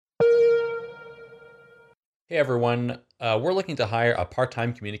Hey everyone, we're looking to hire a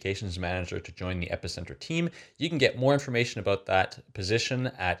part-time communications manager to join the Epicenter team. You can get more information about that position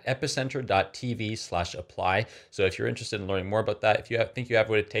at epicenter.tv/apply. So if you're interested in learning more about that, if you think you have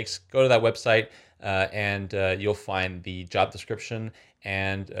what it takes, go to that website and you'll find the job description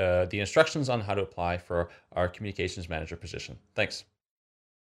and the instructions on how to apply for our communications manager position. Thanks.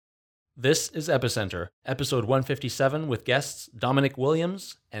 This is Epicenter, episode 157 with guests Dominic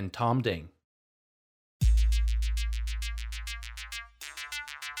Williams and Tom Ding.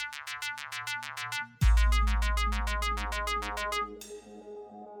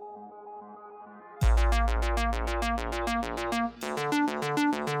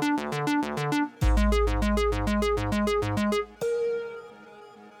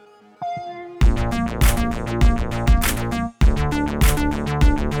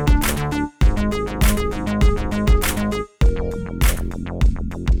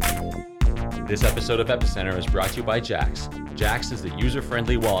 This episode of Epicenter is brought to you by Jaxx. Jaxx is the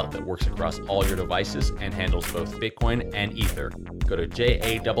user-friendly wallet that works across all your devices and handles both Bitcoin and Ether. Go to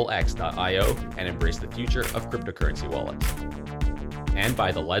jaxx.io and embrace the future of cryptocurrency wallets. And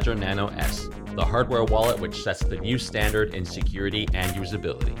by the Ledger Nano S, the hardware wallet which sets the new standard in security and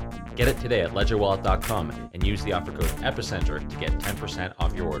usability. Get it today at ledgerwallet.com and use the offer code EPICENTER to get 10%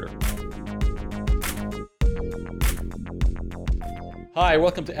 off your order. Hi,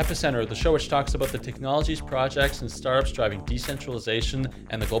 welcome to Epicenter, the show which talks about the technologies, projects, and startups driving decentralization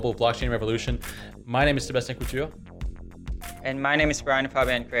and the global blockchain revolution. My name is Sebastien Couture. And my name is Brian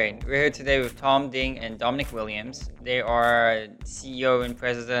Fabian Crane. We're here today with Tom Ding and Dominic Williams. They are CEO and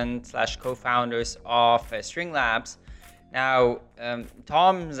president / co-founders of String Labs. Now,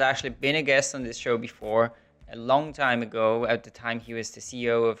 Tom has actually been a guest on this show before, a long time ago. At the time, he was the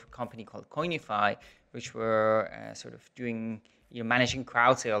CEO of a company called Coinify, which were sort of doing managing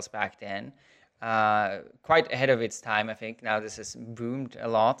crowd sales back then, quite ahead of its time, I think. Now this has boomed a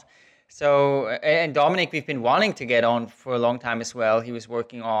lot. So, and Dominic, we've been wanting to get on for a long time as well. He was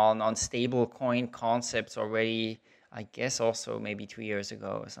working on stable coin concepts already, I guess also maybe 2 years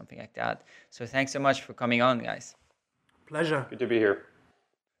ago or something like that. So thanks so much for coming on, guys. Pleasure. Good to be here.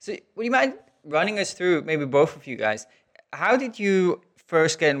 So would you mind running us through, maybe both of you guys, how did you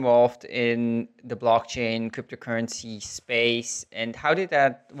first get involved in the blockchain cryptocurrency space, and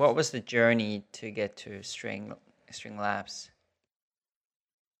what was the journey to get to String Labs?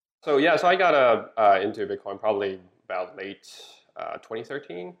 So I got into Bitcoin probably about late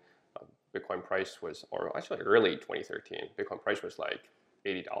 2013. Bitcoin price was, or actually early 2013, Bitcoin price was like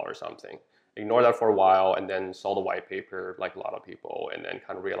 $80 something. Ignored that for a while and then saw the white paper like a lot of people and then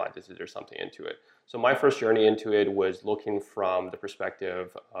kind of realized there's something into it. So my first journey into it was looking from the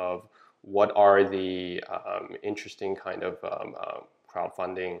perspective of what are the interesting kind of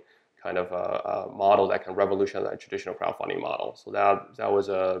crowdfunding kind of model that can revolutionize that traditional crowdfunding model. So that was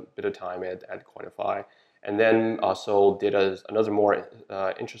a bit of time at Coinify. And then also did another more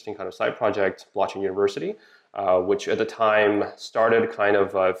interesting kind of side project, Blockchain University, which at the time started kind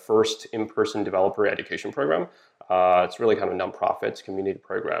of a first in-person developer education program. It's really kind of a nonprofit community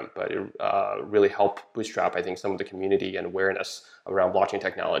program, but it really helped bootstrap, I think, some of the community and awareness around blockchain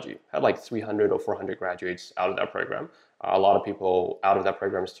technology. Had like 300 or 400 graduates out of that program. A lot of people out of that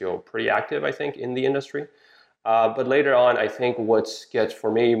program still pretty active, I think, in the industry. But later on, I think what gets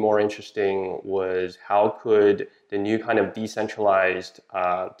for me more interesting was how could the new kind of decentralized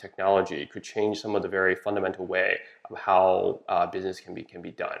technology could change some of the very fundamental way of how business can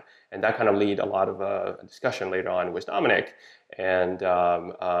be done. And that kind of lead a lot of a discussion later on with Dominic. And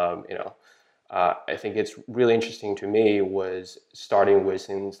I think it's really interesting to me was starting with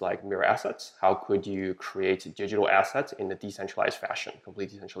things like mirror assets. How could you create digital assets in a decentralized fashion,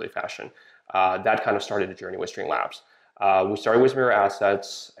 completely decentralized fashion? That kind of started the journey with String Labs. We started with mirror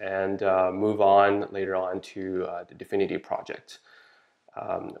assets and move on later on to the Dfinity project,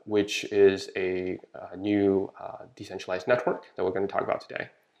 which is a new decentralized network that we're going to talk about today.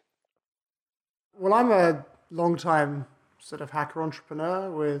 Well, I'm a long-time sort of hacker entrepreneur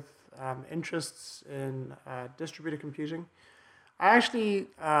with interests in distributed computing. I actually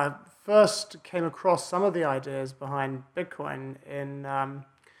first came across some of the ideas behind Bitcoin in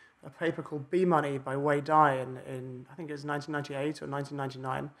a paper called B-Money by Wei Dai in I think it was 1998 or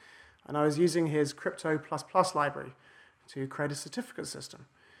 1999, and I was using his Crypto++ library to create a certificate system.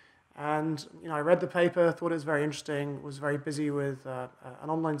 And I read the paper, thought it was very interesting, was very busy with an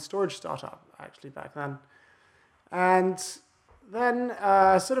online storage startup actually back then. And then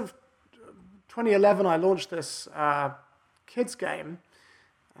sort of 2011, I launched this kids game,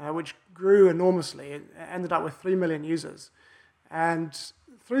 which grew enormously. It ended up with 3 million users. And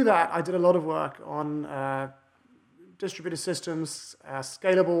through that, I did a lot of work on distributed systems,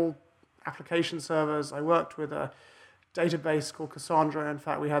 scalable application servers. I worked with a database called Cassandra. In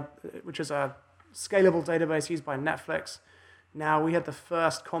fact, which is a scalable database used by Netflix. Now, we had the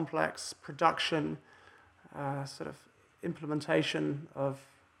first complex production sort of implementation of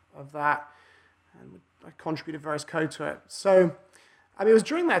that, and I contributed various code to it. So, I mean, it was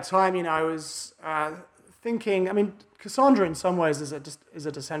during that time, I was thinking. I mean, Cassandra in some ways is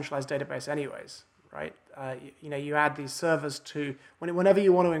a decentralized database, anyways, right? You add these servers to whenever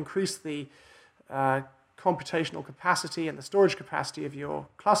you want to increase the computational capacity and the storage capacity of your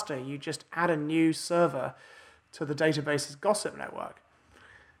cluster, you just add a new server to the database's gossip network.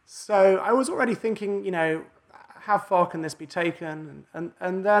 So I was already thinking, how far can this be taken?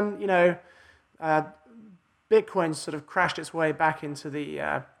 And then, Bitcoin sort of crashed its way back into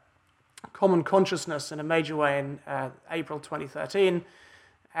the common consciousness in a major way in April 2013.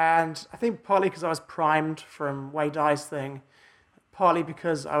 And I think partly because I was primed from Wei Dai's thing, partly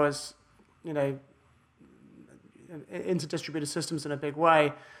because I was, into distributed systems in a big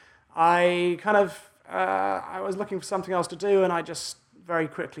way, I was looking for something else to do, and I just very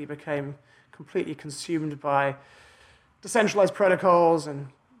quickly became completely consumed by decentralized protocols and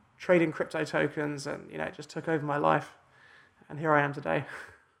trading crypto tokens, and it just took over my life, and here I am today.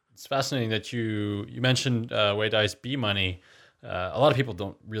 It's fascinating that you mentioned Wei Dai's B-Money. A lot of people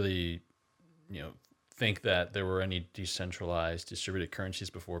don't really, think that there were any decentralized distributed currencies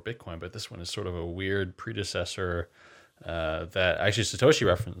before Bitcoin, but this one is sort of a weird predecessor that actually Satoshi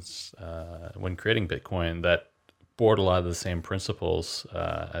referenced when creating Bitcoin that board a lot of the same principles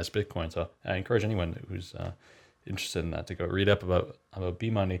as Bitcoin. So I encourage anyone who's interested in that to go read up about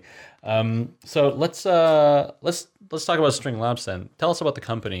B-Money. So let's talk about String Labs then. Tell us about the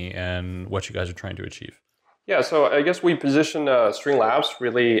company and what you guys are trying to achieve. Yeah, so I guess we position String Labs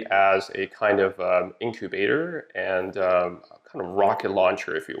really as a kind of incubator and kind of rocket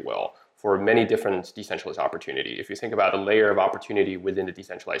launcher, if you will, for many different decentralized opportunity. If you think about a layer of opportunity within the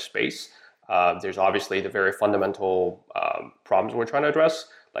decentralized space, there's obviously the very fundamental problems we're trying to address,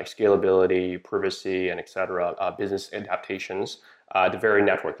 like scalability, privacy, and et cetera, business adaptations, the very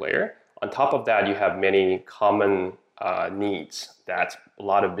network layer. On top of that, you have many common needs that a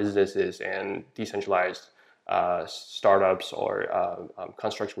lot of businesses and decentralized startups or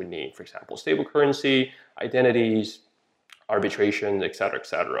constructs would need. For example, stable currency, identities, arbitration, et cetera, et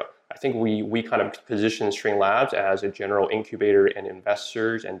cetera. I think we kind of position String Labs as a general incubator and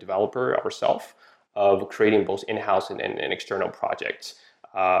investors and developer ourselves of creating both in-house and external projects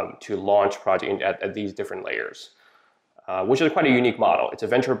to launch projects at these different layers, which is quite a unique model. It's a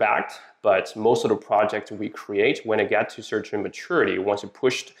venture-backed, but most of the projects we create, when it gets to certain maturity, once it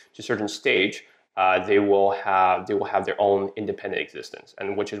pushed to a certain stage, they will have their own independent existence,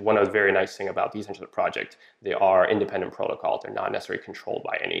 and which is one of the very nice thing about decentralized project. They are independent protocols. They're not necessarily controlled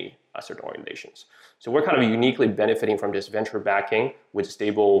by any certain organizations. So we're kind of uniquely benefiting from this venture backing with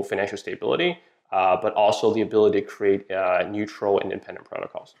stable financial stability, but also the ability to create neutral and independent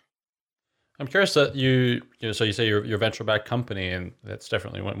protocols. I'm curious that so you say you're a venture-backed company, and that's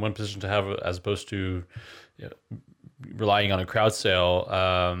definitely one position to have as opposed to relying on a crowd sale.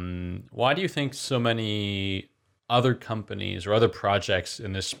 Why do you think so many other companies or other projects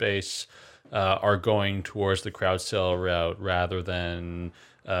in this space are going towards the crowd sale route rather than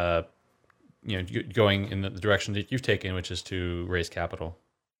going in the direction that you've taken, which is to raise capital?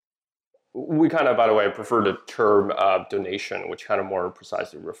 We kind of, by the way, prefer the term donation, which kind of more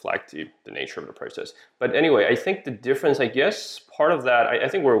precisely reflects the nature of the process. But anyway, I think the difference, I guess, part of that, I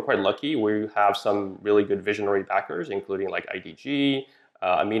think we're quite lucky. We have some really good visionary backers, including like IDG,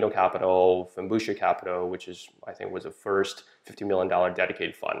 Amino Capital, Fambusha Capital, which is, I think, was the first $50 million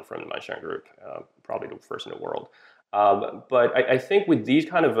dedicated fund from the Manchang Group, probably the first in the world. But I think with these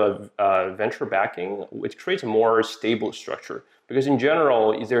kind of venture backing, it creates a more stable structure. Because in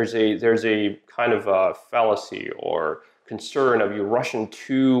general, there's a kind of a fallacy or concern of you rushing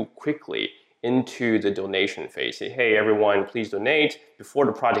too quickly into the donation phase. Say, hey, everyone, please donate before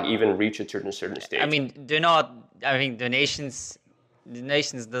the project even reaches a certain stage. I mean, donations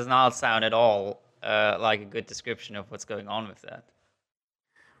does not sound at all like a good description of what's going on with that.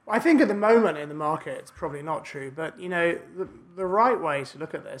 Well, I think at the moment in the market, it's probably not true. But, the right way to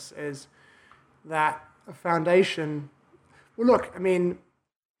look at this is that a foundation... Well, look, I mean,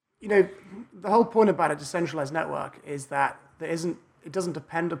 the whole point about a decentralized network is that it doesn't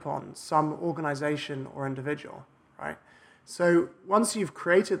depend upon some organization or individual, right? So once you've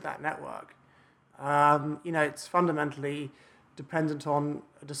created that network, it's fundamentally dependent on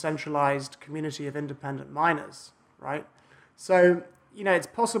a decentralized community of independent miners, right? So, it's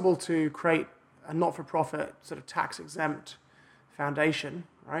possible to create a not-for-profit sort of tax-exempt foundation,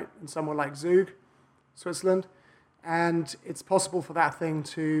 right, in somewhere like Zug, Switzerland, and it's possible for that thing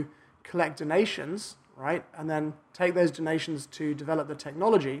to collect donations, right, and then take those donations to develop the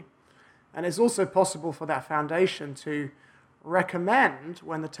technology. And it's also possible for that foundation to recommend,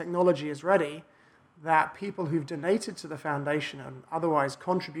 when the technology is ready, that people who've donated to the foundation and otherwise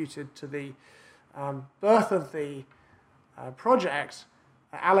contributed to the birth of the project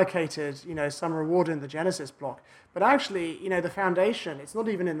are allocated, some reward in the Genesis block. But actually, the foundation, it's not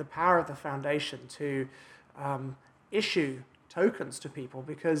even in the power of the foundation to issue tokens to people,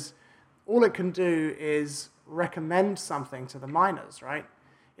 because all it can do is recommend something to the miners, right?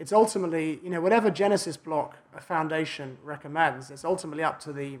 It's ultimately, whatever Genesis block a foundation recommends, it's ultimately up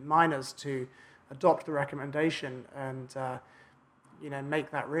to the miners to adopt the recommendation and make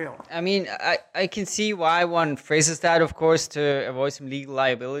that real. I mean, I can see why one phrases that, of course, to avoid some legal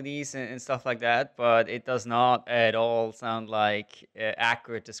liabilities and stuff like that, but it does not at all sound like an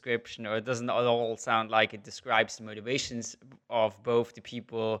accurate description, or it doesn't at all sound like it describes the motivations of both the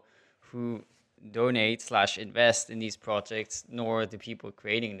people who donate/invest in these projects, nor the people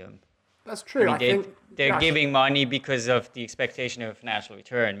creating them. That's true. I think they're giving money because of the expectation of financial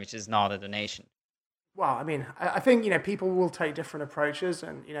return, which is not a donation. Well, I mean, I think, people will take different approaches,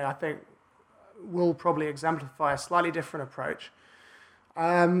 and, I think we'll probably exemplify a slightly different approach.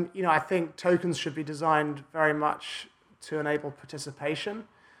 I think tokens should be designed very much to enable participation.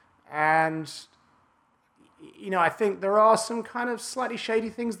 And, I think there are some kind of slightly shady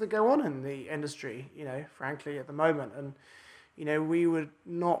things that go on in the industry, frankly, at the moment. And, we would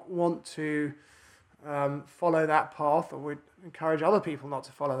not want to follow that path, or would encourage other people not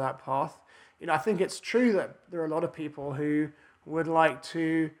to follow that path. I think it's true that there are a lot of people who would like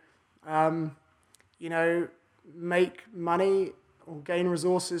to, make money or gain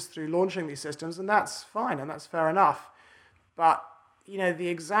resources through launching these systems, and that's fine, and that's fair enough. But, the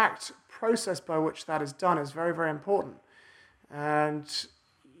exact process by which that is done is very, very important. And,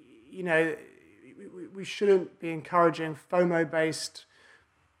 we shouldn't be encouraging FOMO-based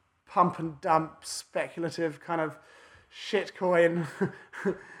pump and dump speculative kind of shitcoin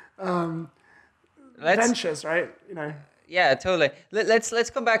ventures, right? Yeah, totally. Let's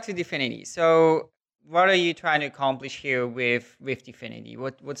come back to Dfinity. So, what are you trying to accomplish here with Dfinity?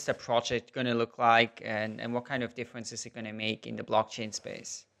 What's the project going to look like, and what kind of difference is it going to make in the blockchain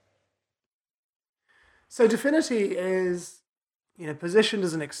space? So, Dfinity is, positioned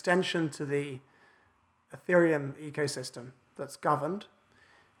as an extension to the Ethereum ecosystem that's governed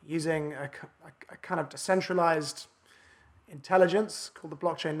using a kind of decentralized intelligence called the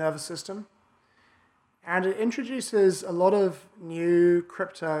blockchain nervous system. And it introduces a lot of new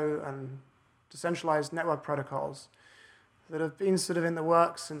crypto and decentralized network protocols that have been sort of in the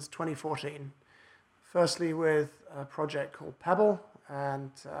works since 2014. Firstly with a project called Pebble,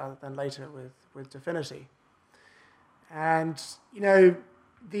 and then later with Dfinity. And,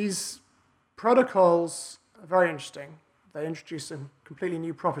 these protocols are very interesting. They introduce some completely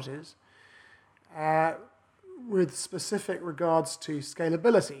new properties with specific regards to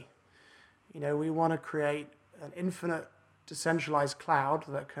scalability. We want to create an infinite decentralized cloud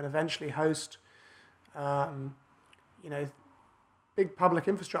that can eventually host, big public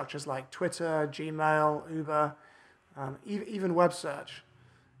infrastructures like Twitter, Gmail, Uber, even web search,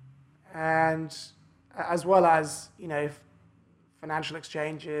 and as well as, financial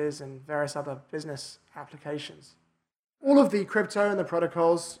exchanges and various other business applications. All of the crypto and the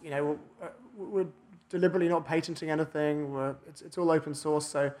protocols, we're deliberately not patenting anything. It's all open source,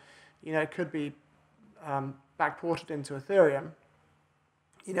 so it could be backported into Ethereum.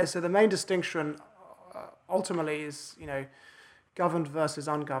 So the main distinction ultimately is, governed versus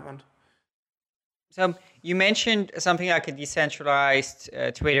ungoverned. So you mentioned something like a decentralized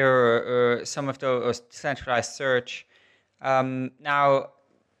Twitter or some of those decentralized search. Now,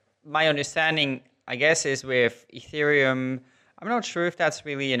 my understanding, I guess, is with Ethereum, I'm not sure if that's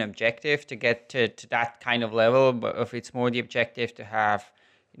really an objective to get to that kind of level, but if it's more the objective to have,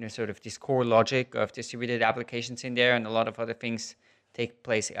 sort of this core logic of distributed applications in there and a lot of other things take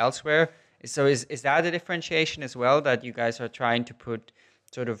place elsewhere. So is that a differentiation as well, that you guys are trying to put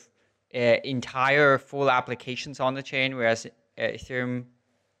sort of entire full applications on the chain, whereas Ethereum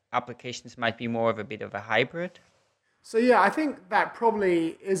applications might be more of a bit of a hybrid? So yeah, I think that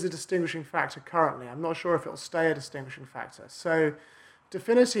probably is a distinguishing factor currently. I'm not sure if it'll stay a distinguishing factor. So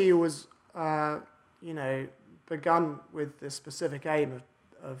Dfinity was, begun with the specific aim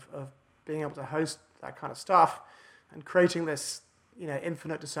of being able to host that kind of stuff and creating this,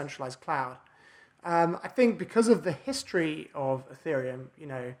 infinite decentralized cloud. I think because of the history of Ethereum,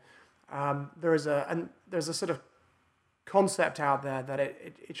 there's a sort of concept out there that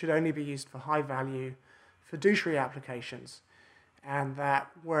it should only be used for high value fiduciary applications, and that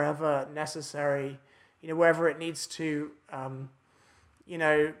wherever necessary, wherever it needs to,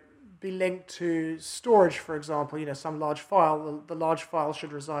 be linked to storage, for example, some large file, the large file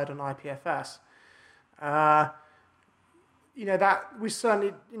should reside on IPFS. That we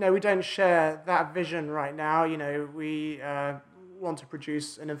certainly, we don't share that vision right now. We want to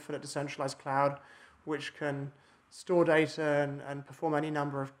produce an infinite decentralized cloud which can store data and perform any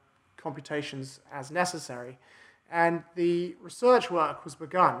number of computations as necessary. And the research work was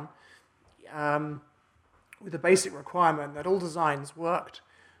begun with the basic requirement that all designs worked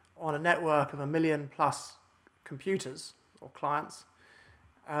on a network of 1 million plus computers or clients,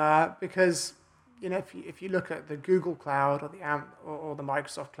 because if you look at the Google Cloud or the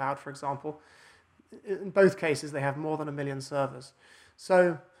Microsoft Cloud, for example, in both cases they have more than 1 million servers.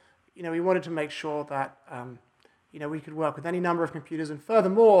 So we wanted to make sure that we could work with any number of computers, and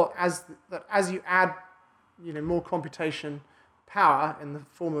furthermore, as you add more computation power in the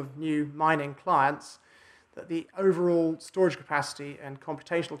form of new mining clients, that the overall storage capacity and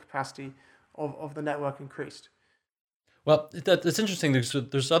computational capacity of the network increased. Well, it's interesting.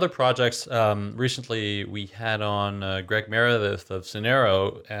 There's other projects. Recently, we had on Greg Meredith of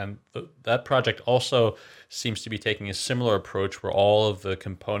Cinero, and that project also seems to be taking a similar approach where all of the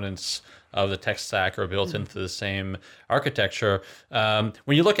components of the tech stack are built into the same architecture.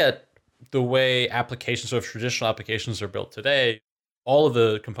 When you look at the way applications, sort of traditional applications are built today, all of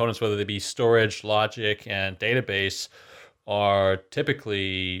the components, whether they be storage, logic, and database, are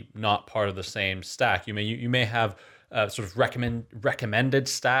typically not part of the same stack. You may have sort of recommended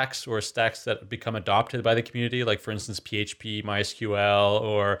stacks or stacks that become adopted by the community, like for instance PHP, MySQL,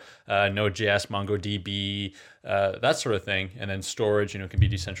 or Node.js, MongoDB, that sort of thing. And then storage, can be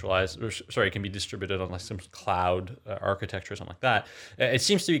decentralized, can be distributed on like some cloud architecture or something like that. It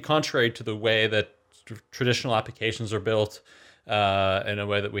seems to be contrary to the way that traditional applications are built, in a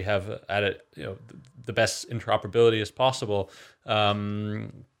way that we have added, the best interoperability as possible.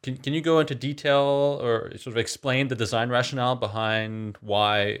 Can you go into detail or sort of explain the design rationale behind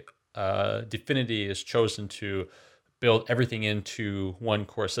why Dfinity is chosen to build everything into one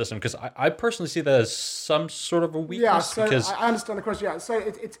core system? Because I personally see that as some sort of a weakness. Yeah, so I understand the question. Yeah, so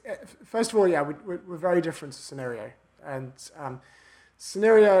it's first of all, yeah, we're very different to Scenario, and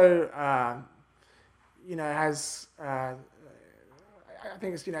Scenario, has. I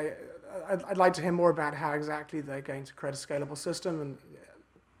think it's, I'd like to hear more about how exactly they're going to create a scalable system. And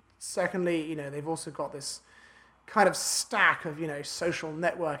secondly, they've also got this kind of stack of, social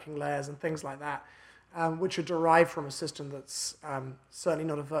networking layers and things like that, which are derived from a system that's certainly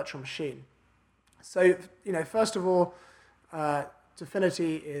not a virtual machine. So, first of all,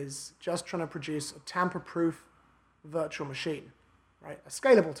 Dfinity is just trying to produce a tamper-proof virtual machine, right? A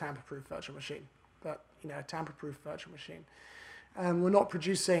scalable tamper-proof virtual machine, but, a tamper-proof virtual machine. We're not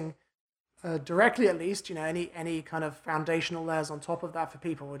producing directly, at least, any kind of foundational layers on top of that for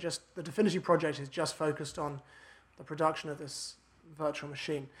people. The Dfinity project is just focused on the production of this virtual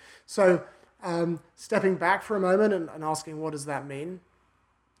machine. So, stepping back for a moment and asking, what does that mean?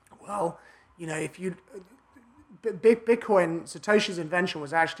 Well, if you Bitcoin, Satoshi's invention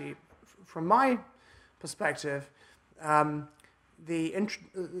was actually, from my perspective, the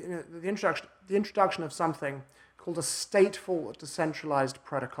introduction of something called a stateful decentralized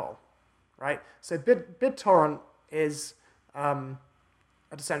protocol, right? So BitTorrent is a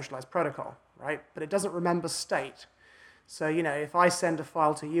decentralized protocol, right? But it doesn't remember state. So, if I send a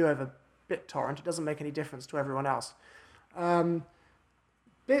file to you over BitTorrent, it doesn't make any difference to everyone else. Bitcoin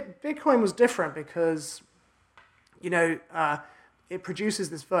was different because, it produces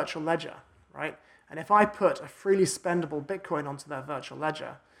this virtual ledger, right? And if I put a freely spendable Bitcoin onto that virtual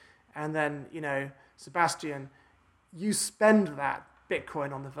ledger, and then, Sebastian, you spend that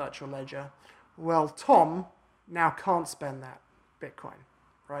Bitcoin on the virtual ledger, well, Tom now can't spend that Bitcoin,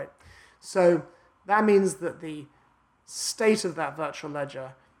 right? So that means that the state of that virtual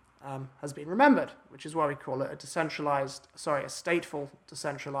ledger has been remembered, which is why we call it a stateful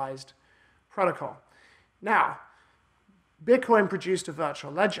decentralized protocol. Now, Bitcoin produced a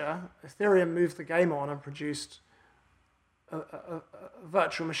virtual ledger. Ethereum moved the game on and produced a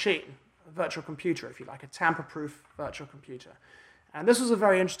virtual machine, a virtual computer, if you like, a tamper-proof virtual computer. And this was a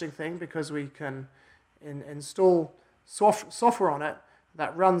very interesting thing because we can install software on it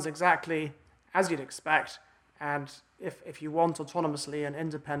that runs exactly as you'd expect, and if you want, autonomously and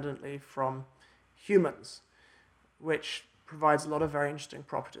independently from humans, which provides a lot of very interesting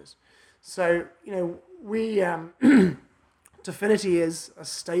properties. So, we Dfinity is a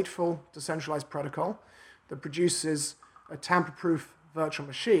stateful decentralized protocol that produces a tamper-proof virtual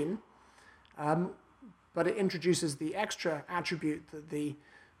machine, but it introduces the extra attribute that the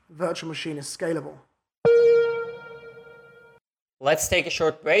virtual machine is scalable. Let's take a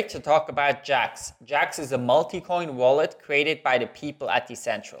short break to talk about Jaxx. Jaxx is a multi-coin wallet created by the people at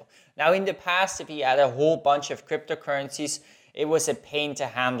Decentral. Now, in the past, if you had a whole bunch of cryptocurrencies, it was a pain to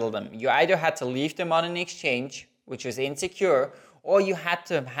handle them. You either had to leave them on an exchange, which was insecure, or you had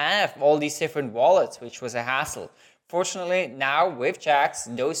to have all these different wallets, which was a hassle. Fortunately, now with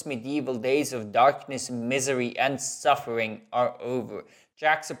Jaxx, those medieval days of darkness, misery, and suffering are over.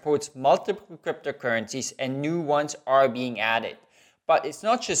 Jaxx supports multiple cryptocurrencies and new ones are being added. But it's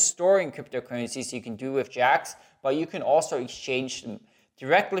not just storing cryptocurrencies you can do with Jaxx, but you can also exchange them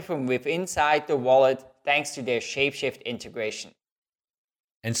directly from within inside the wallet thanks to their Shapeshift integration.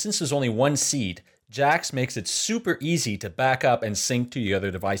 And since there's only one seed, Jaxx makes it super easy to back up and sync to your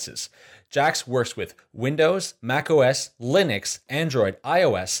other devices. Jaxx works with Windows, macOS, Linux, Android,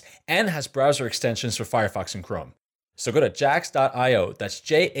 iOS, and has browser extensions for Firefox and Chrome. So go to jaxx.io, that's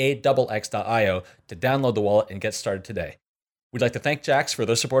jaxx.io, to download the wallet and get started today. We'd like to thank Jaxx for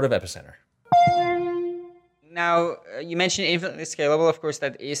their support of Epicenter. Now, you mentioned infinitely scalable. Of course,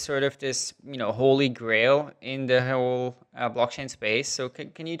 that is sort of this, holy grail in the whole blockchain space. So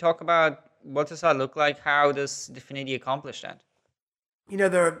can you talk about what does that look like? How does Dfinity accomplish that?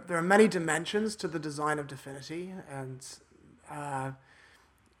 There are many dimensions to the design of Dfinity, and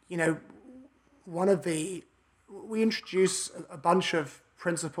we introduce a bunch of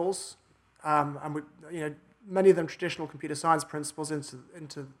principles, and many of them traditional computer science principles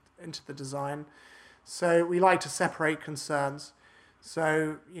into the design. So we like to separate concerns.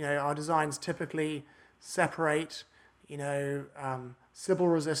 So our designs typically separate Sybil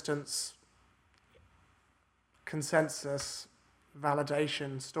resistance, consensus,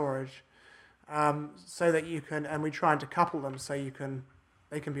 validation, storage, so that you can, and we try to couple them so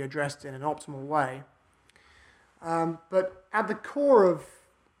they can be addressed in an optimal way. But at the core of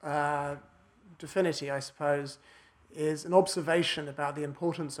Dfinity, I suppose, is an observation about the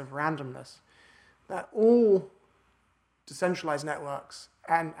importance of randomness, that all decentralized networks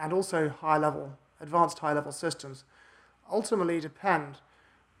and also advanced high-level systems ultimately depend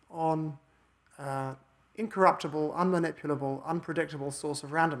on incorruptible, unmanipulable, unpredictable source of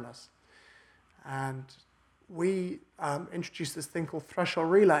randomness. And we introduced this thing called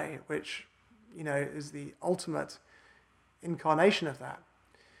threshold relay, which is the ultimate incarnation of that.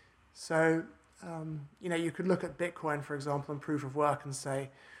 So you could look at Bitcoin, for example, and proof of work and say,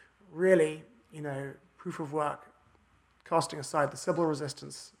 really, proof of work, casting aside the Sybil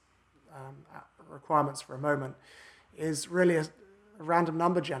resistance requirements for a moment, is really a random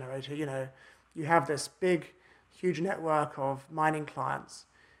number generator. You have this big, huge network of mining clients,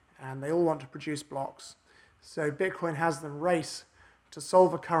 and they all want to produce blocks. So Bitcoin has them race to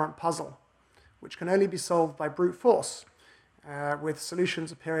solve a current puzzle, which can only be solved by brute force, with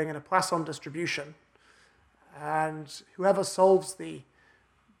solutions appearing in a Poisson distribution. And whoever solves the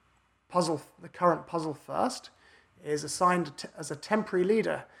current puzzle first, is assigned as a temporary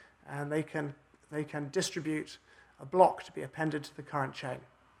leader, and they can distribute a block to be appended to the current chain.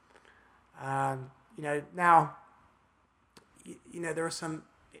 Now, there are some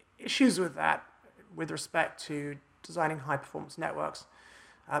issues with that with respect to designing high-performance networks.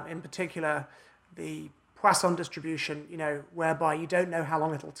 In particular, the Poisson distribution, whereby you don't know how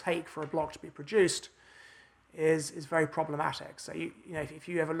long it'll take for a block to be produced, is very problematic. So if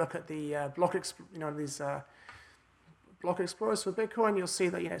you ever look at the block explorers for Bitcoin, you'll see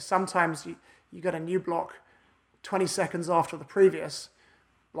that sometimes you get a new block 20 seconds after the previous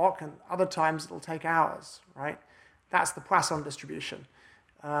block, and other times it'll take hours, right? That's the Poisson distribution.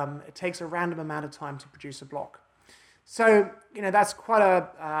 It takes a random amount of time to produce a block. So, that's quite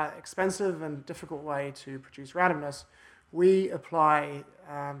a expensive and difficult way to produce randomness. We apply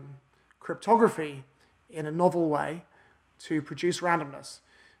cryptography in a novel way to produce randomness.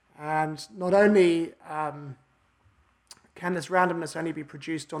 And not only can this randomness only be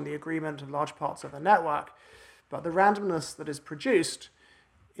produced on the agreement of large parts of the network, but the randomness that is produced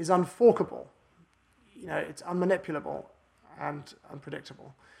is unforkable. It's unmanipulable and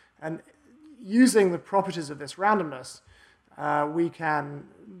unpredictable. And using the properties of this randomness, we can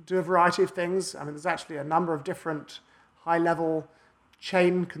do a variety of things. There's actually a number of different high-level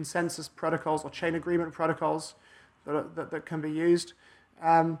chain consensus protocols or chain agreement protocols that can be used.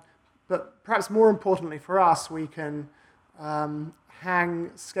 But perhaps more importantly for us, we can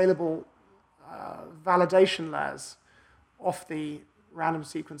hang scalable validation layers off the random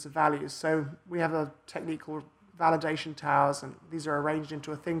sequence of values. So we have a technique called validation towers, and these are arranged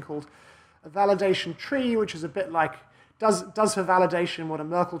into a thing called a validation tree, which is a bit like, does for validation what a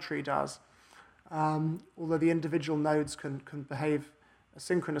Merkle tree does, although the individual nodes can behave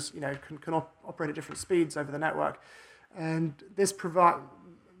asynchronous, can operate at different speeds over the network. And this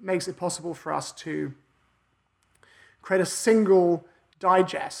makes it possible for us to create a single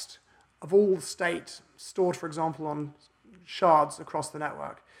digest of all the state stored, for example, on shards across the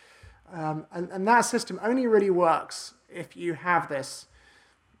network. And that system only really works if you have this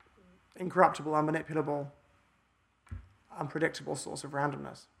incorruptible, unmanipulable, unpredictable source of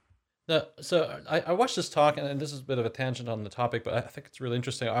randomness. So I watched this talk, and this is a bit of a tangent on the topic, but I think it's really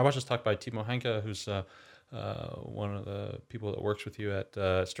interesting. I watched this talk by Timo Henke, who's one of the people that works with you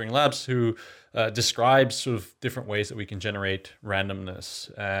at String Labs, who describes sort of different ways that we can generate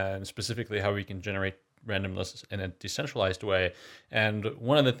randomness, and specifically how we can generate randomness in a decentralized way. And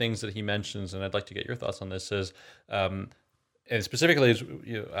one of the things that he mentions, and I'd like to get your thoughts on this, is, and specifically,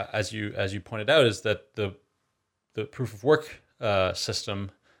 as you pointed out, is that the proof of work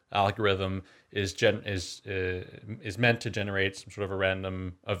system algorithm is meant to generate some sort of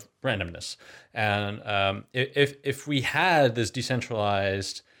randomness. And if we had this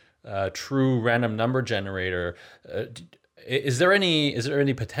decentralized true random number generator, is there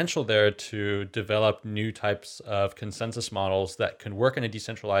any potential there to develop new types of consensus models that can work in a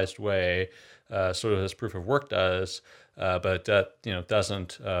decentralized way, sort of as proof of work does, but that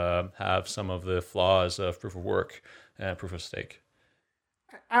doesn't have some of the flaws of proof of work and proof of stake?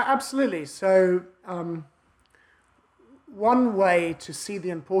 Absolutely. So one way to see the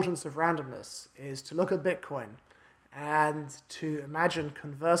importance of randomness is to look at Bitcoin and to imagine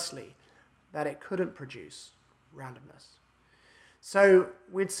conversely that it couldn't produce randomness. So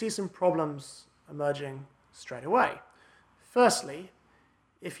we'd see some problems emerging straight away. Firstly,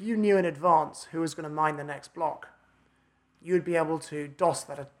 if you knew in advance who was going to mine the next block, you'd be able to DOS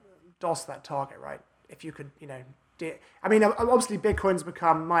that target, right? If you could, obviously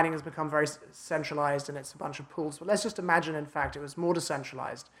mining has become very centralized and it's a bunch of pools, but let's just imagine, in fact, it was more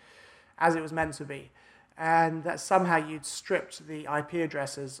decentralized as it was meant to be, and that somehow you'd stripped the IP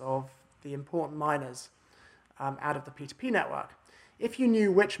addresses of the important miners out of the P2P network. If you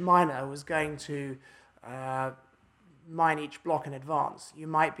knew which miner was going to mine each block in advance, you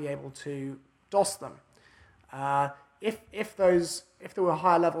might be able to DOS them. If there were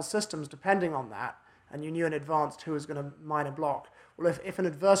higher level systems depending on that, and you knew in advance who was going to mine a block, well, if an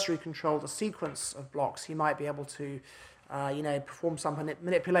adversary controlled a sequence of blocks, he might be able to perform some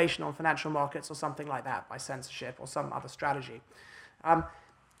manipulation on financial markets or something like that by censorship or some other strategy.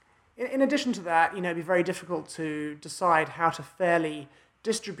 In addition to that, it'd be very difficult to decide how to fairly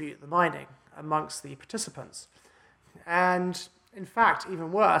distribute the mining amongst the participants. And in fact,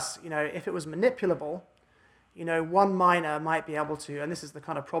 even worse, if it was manipulable, one miner might be able to, and this is the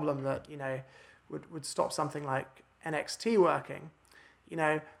kind of problem that, would stop something like NXT working.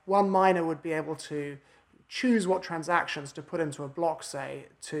 One miner would be able to choose what transactions to put into a block, say,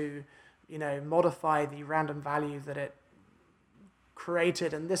 to, modify the random value that it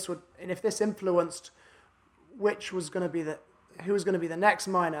created, and if this influenced who was going to be the next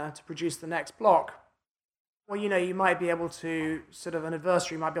miner to produce the next block, well, you might be able to an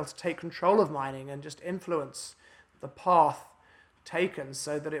adversary might be able to take control of mining and just influence the path taken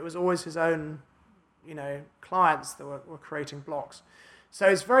so that it was always his own, clients that were creating blocks. So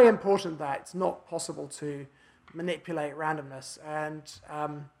it's very important that it's not possible to manipulate randomness. And,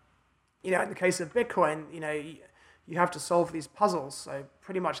 in the case of Bitcoin, you have to solve these puzzles. So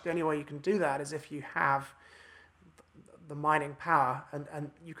pretty much the only way you can do that is if you have the mining power, and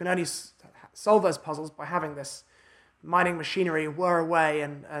you can only solve those puzzles by having this mining machinery whir away,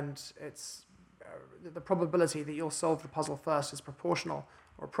 and it's the probability that you'll solve the puzzle first is proportional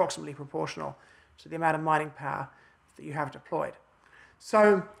or approximately proportional to the amount of mining power that you have deployed.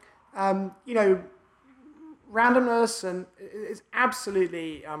 So, randomness is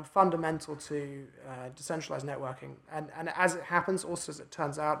absolutely fundamental to decentralized networking, and as it happens, also as it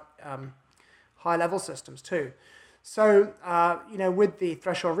turns out, high-level systems too. So, with the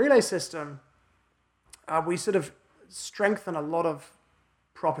threshold relay system, we strengthen a lot of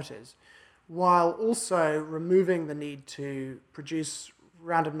properties, while also removing the need to produce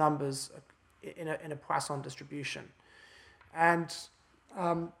random numbers in a Poisson distribution. And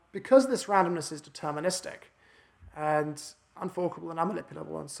because this randomness is deterministic and unforkable and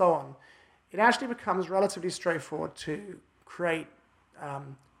unmanipulable and so on, it actually becomes relatively straightforward to create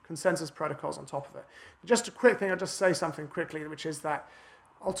consensus protocols on top of it. Just a quick thing, I'll just say something quickly, which is that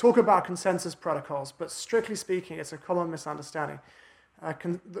I'll talk about consensus protocols, but strictly speaking, it's a common misunderstanding.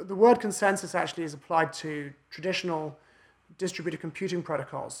 The word consensus actually is applied to traditional distributed computing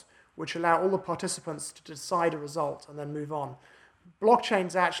protocols, which allow all the participants to decide a result and then move on.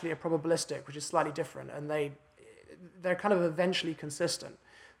 Blockchains actually are probabilistic, which is slightly different, and they're kind of eventually consistent.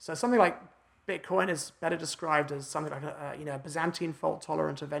 So something like Bitcoin is better described as something like a Byzantine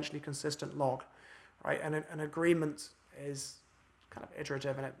fault-tolerant, eventually consistent log, right? And an agreement is kind of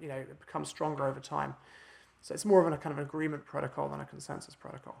iterative, and it becomes stronger over time. So it's more of a kind of an agreement protocol than a consensus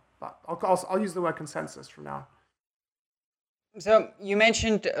protocol. But I'll use the word consensus from now on. So you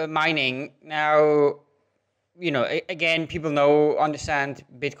mentioned mining. Now, again, people understand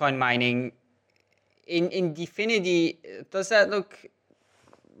Bitcoin mining. In DFINITY, does that look?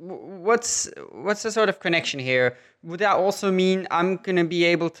 What's the sort of connection here? Would that also mean I'm gonna be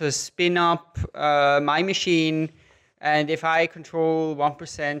able to spin up my machine, and if I control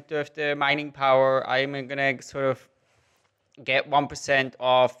 1% of the mining power, I'm gonna sort of get 1%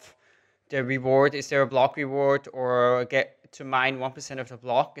 of the reward? Is there a block reward, or get to mine 1% of the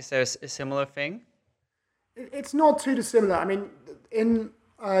block? Is there a similar thing? It's not too dissimilar. I mean, in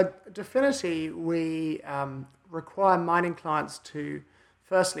DFINITY, we require mining clients to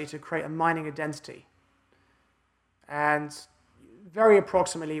create a mining identity. And very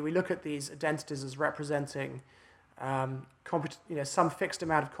approximately, we look at these identities as representing some fixed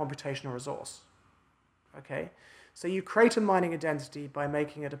amount of computational resource. Okay? So you create a mining identity by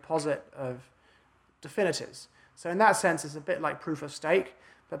making a deposit of definitives. So in that sense, it's a bit like proof of stake,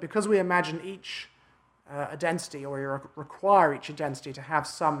 but because we imagine each identity, or we require each identity to have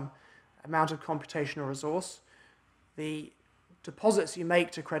some amount of computational resource, the deposits you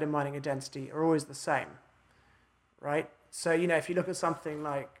make to create a mining identity are always the same, right? So, if you look at something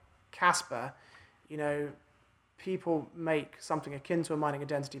like Casper, people make something akin to a mining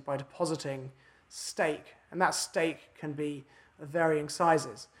identity by depositing stake, and that stake can be of varying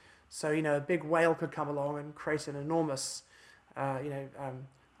sizes. So, a big whale could come along and create an enormous,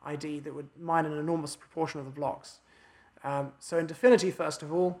 ID that would mine an enormous proportion of the blocks. So in DFINITY, first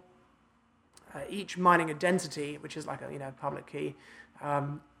of all, each mining identity, which is like a public key,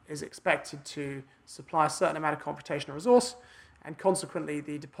 is expected to supply a certain amount of computational resource, and consequently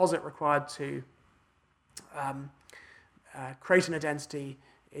the deposit required to create an identity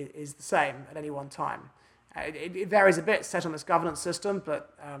is the same at any one time. It varies a bit set on this governance system,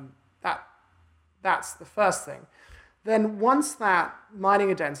 but that's the first thing. Then once that mining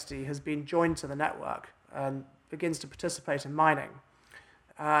identity has been joined to the network and begins to participate in mining,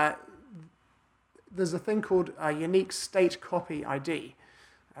 there's a thing called a unique state copy ID,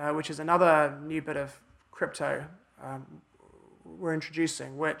 which is another new bit of crypto we're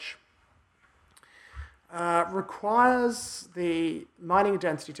introducing, which requires the mining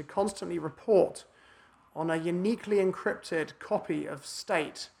identity to constantly report on a uniquely encrypted copy of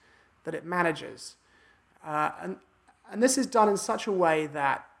state that it manages. And this is done in such a way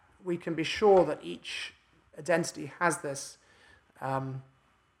that we can be sure that each identity has this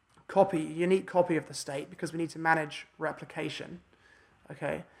unique copy of the state, because we need to manage replication,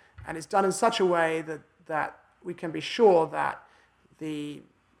 okay? And it's done in such a way that we can be sure that the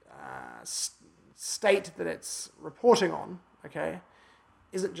state that it's reporting on, okay,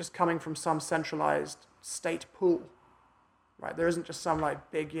 isn't just coming from some centralized state pool, right? There isn't just some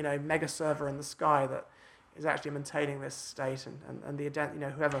big, mega server in the sky that is actually maintaining this state, and the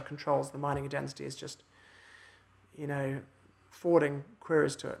whoever controls the mining identity is just, forwarding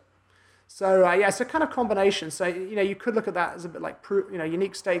queries to it. So it's a kind of combination. So you could look at that as a bit like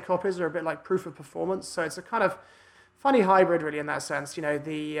unique state copies are a bit like proof of performance. So it's a kind of funny hybrid, really, in that sense.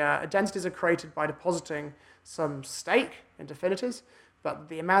 The identities are created by depositing some stake in DFINITYs, but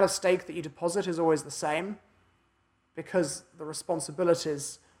the amount of stake that you deposit is always the same, because the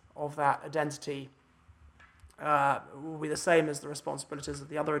responsibilities of that identity will be the same as the responsibilities of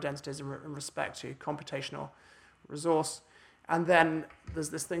the other identities in respect to computational resource. And then there's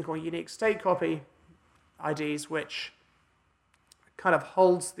this thing called unique state copy IDs, which kind of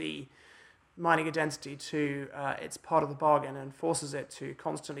holds the mining identity to its part of the bargain and forces it to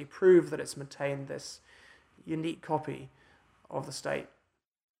constantly prove that it's maintained this unique copy of the state.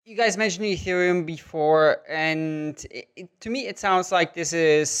 You guys mentioned Ethereum before, and to me it sounds like this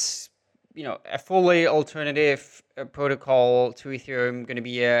is a fully alternative protocol to Ethereum, going to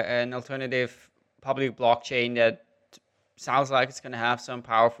be an alternative public blockchain that sounds like it's going to have some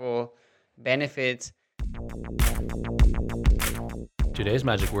powerful benefits. Today's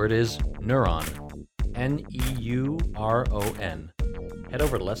magic word is Neuron. Neuron. Head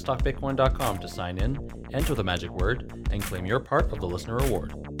over to letstalkbitcoin.com to sign in, enter the magic word, and claim your part of the listener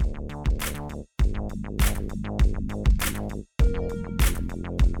reward.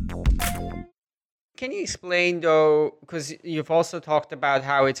 can you explain though, because you've also talked about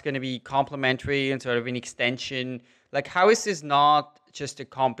how it's going to be complementary and sort of an extension. Like, how is this not just a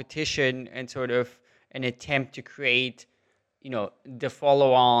competition and sort of an attempt to create, the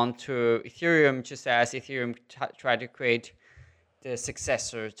follow-on to Ethereum, just as Ethereum tried to create the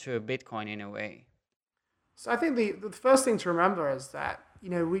successor to Bitcoin in a way? So I think the first thing to remember is that,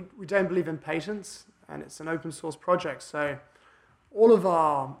 we don't believe in patents, and it's an open source project. So all of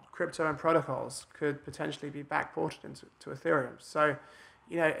our crypto and protocols could potentially be backported into Ethereum. So,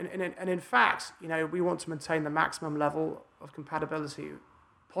 and in fact, we want to maintain the maximum level of compatibility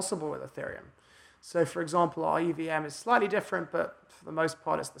possible with Ethereum. So, for example, our EVM is slightly different, but for the most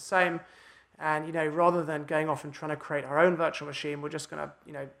part, it's the same. And, rather than going off and trying to create our own virtual machine, we're just going to,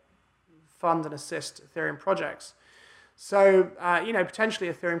 fund and assist Ethereum projects. So,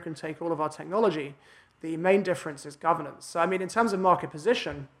 potentially Ethereum can take all of our technology. The main difference is governance. So, in terms of market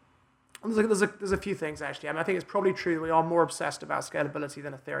position, there's a few things, actually. I think it's probably true that we are more obsessed about scalability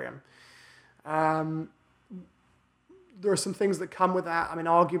than Ethereum. There are some things that come with that.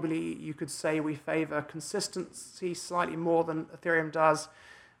 Arguably, you could say we favor consistency slightly more than Ethereum does,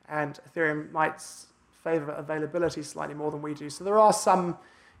 and Ethereum might favor availability slightly more than we do. So there are some,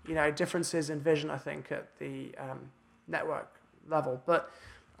 differences in vision, I think, at the network level. But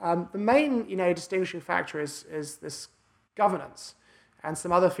the main, distinguishing factor is this governance and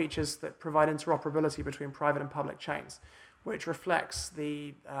some other features that provide interoperability between private and public chains, which reflects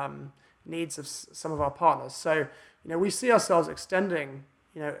the needs of some of our partners. So, we see ourselves extending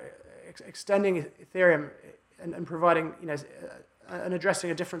Ethereum and providing, and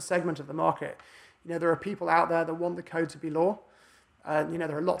addressing a different segment of the market. There are people out there that want the code to be law.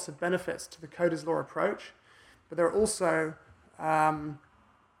 There are lots of benefits to the code as law approach, but there are also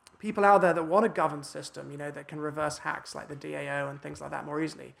people out there that want a governed system, that can reverse hacks like the DAO and things like that more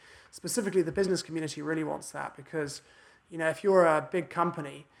easily. Specifically, the business community really wants that because, if you're a big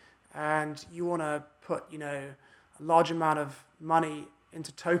company and you want to put, a large amount of money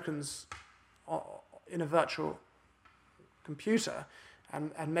into tokens in a virtual computer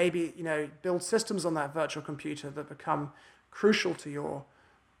and maybe, build systems on that virtual computer that become crucial to your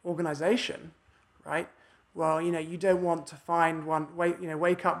organization, right? Well, you don't want to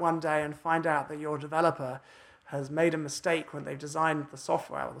wake up one day and find out that your developer has made a mistake when they've designed the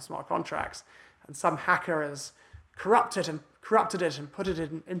software or the smart contracts, and some hacker has corrupted it and put it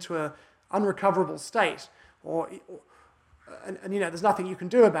into an unrecoverable state, and there's nothing you can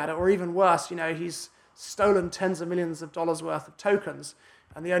do about it, or even worse, he's stolen tens of millions of dollars worth of tokens,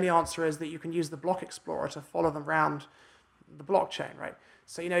 and the only answer is that you can use the block explorer to follow them around the blockchain, right?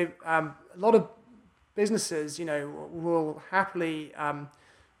 So, a lot of businesses, will happily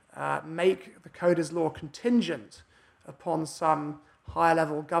make the code as law contingent upon some higher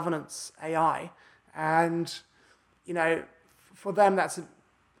level governance AI, and for them that's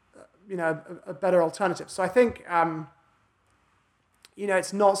a better alternative. So I think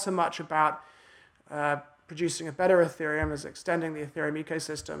it's not so much about producing a better Ethereum as extending the Ethereum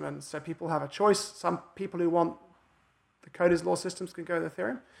ecosystem, and so people have a choice. Some people who want the code as law systems can go with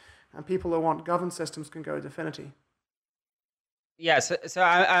Ethereum, and people who want governed systems can go with Dfinity. Yeah, so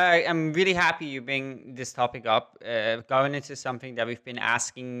I'm really happy you bring this topic up. Governance is something that we've been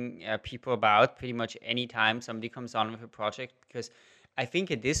asking people about pretty much any time somebody comes on with a project, because I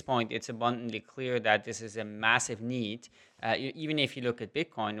think at this point it's abundantly clear that this is a massive need. Even if you look at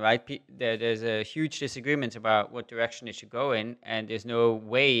Bitcoin, right, there's a huge disagreement about what direction it should go in, and there's no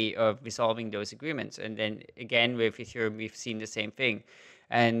way of resolving those agreements. And then again, with Ethereum, we've seen the same thing.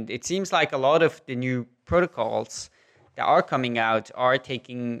 And it seems like a lot of the new protocols that are coming out are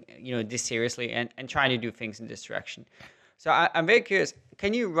taking this seriously and trying to do things in this direction. So I'm very curious,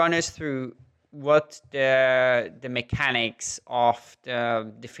 can you run us through what the mechanics of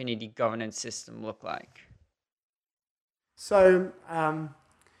the Dfinity governance system look like? So,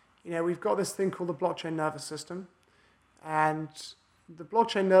 we've got this thing called the blockchain nervous system, and the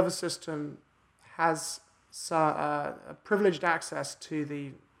blockchain nervous system has privileged access to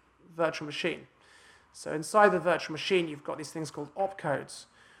the virtual machine. So inside the virtual machine, you've got these things called opcodes,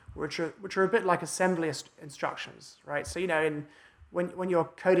 which are a bit like assembly instructions, right? So when you're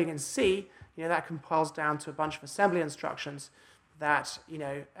coding in C, that compiles down to a bunch of assembly instructions that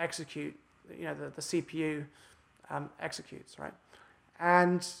execute, the CPU executes, right?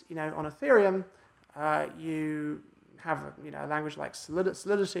 And on Ethereum, you have a language like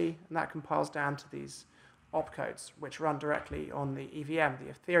Solidity, and that compiles down to these opcodes, which run directly on the EVM,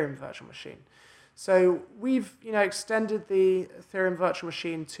 the Ethereum virtual machine. So we've extended the Ethereum virtual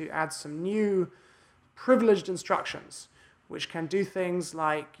machine to add some new privileged instructions, which can do things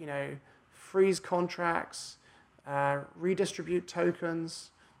like freeze contracts, redistribute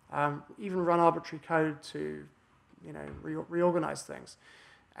tokens, even run arbitrary code to, reorganize things.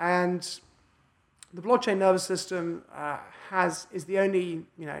 And the blockchain nervous system is the only,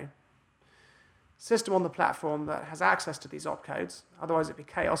 system on the platform that has access to these opcodes. Otherwise, it'd be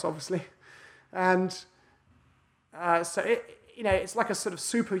chaos, obviously. And so it's like a sort of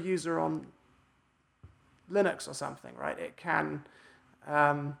super user on Linux or something, right? It can,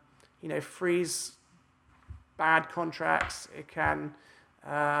 freeze bad contracts. It can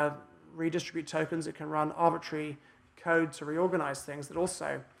redistribute tokens. It can run arbitrary code to reorganize things that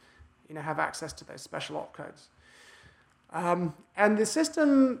also, have access to those special opcodes. And the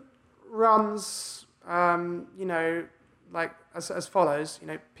system runs, like as follows.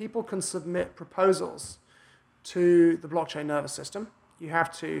 People can submit proposals to the blockchain nervous system. You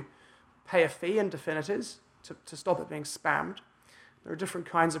have to pay a fee in Definitors to stop it being spammed. There are different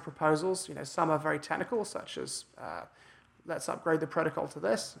kinds of proposals. Some are very technical, such as let's upgrade the protocol to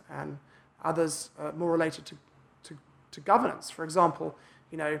this, and others are more related to governance. For example,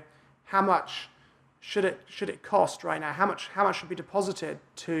 how much should it cost right now? How much should be deposited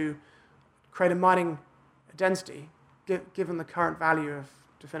to create a mining identity, given the current value of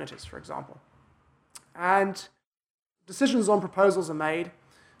Definitors, for example? And decisions on proposals are made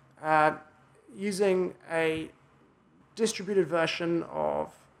using a distributed version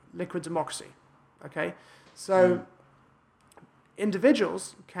of liquid democracy. Okay, so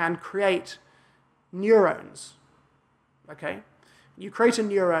individuals can create neurons. Okay, you create a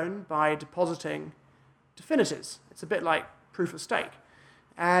neuron by depositing Definitors. It's a bit like proof of stake,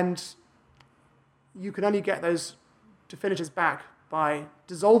 and you can only get those Definitors back by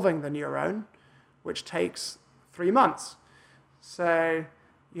dissolving the neuron, which takes 3 months. So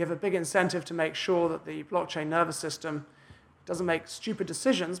you have a big incentive to make sure that the blockchain nervous system doesn't make stupid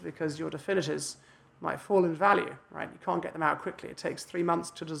decisions, because your Definitors might fall in value, right? You can't get them out quickly. It takes 3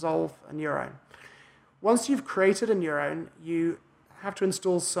 months to dissolve a neuron. Once you've created a neuron, you have to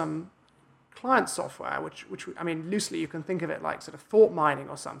install some client software, which loosely you can think of it like sort of thought mining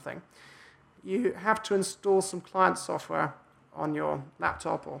or something. You have to install some client software on your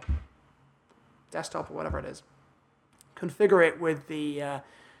laptop or desktop or whatever it is. Configure it with the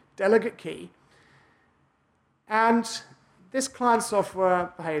delegate key. And this client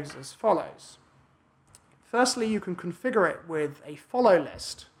software behaves as follows. Firstly, you can configure it with a follow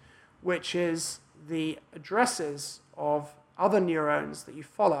list, which is the addresses of other neurons that you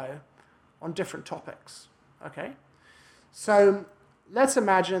follow on different topics. Okay? So let's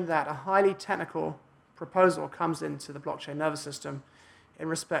imagine that a highly technical proposal comes into the blockchain nervous system in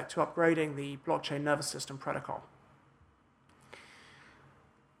respect to upgrading the blockchain nervous system protocol.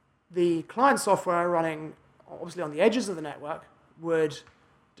 The client software running obviously on the edges of the network would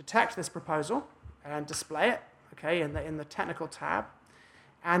detect this proposal and display it, okay, in the technical tab,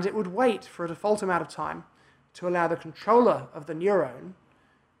 and it would wait for a default amount of time to allow the controller of the neuron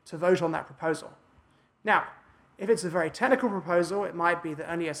to vote on that proposal. Now, if it's a very technical proposal, it might be that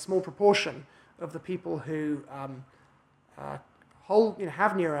only a small proportion of the people who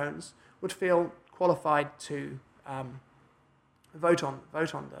have neurons would feel qualified to vote on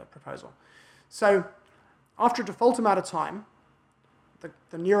the proposal. So after a default amount of time,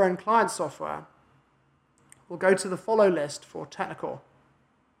 the neuron client software will go to the follow list for technical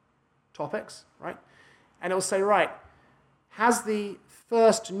topics, right? And it will say, right, has the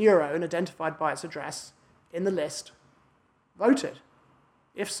first neuron identified by its address in the list voted?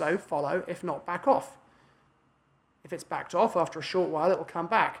 If so, follow. If not, back off. If it's backed off, after a short while, it will come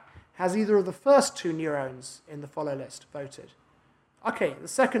back. Has either of the first two neurons in the follow list voted? Okay, the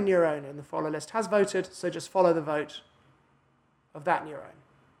second neuron in the follow list has voted, so just follow the vote of that neuron,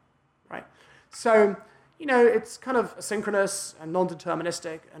 right? So, it's kind of asynchronous and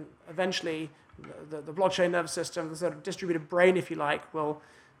non-deterministic, and eventually the blockchain nervous system, the sort of distributed brain, if you like, will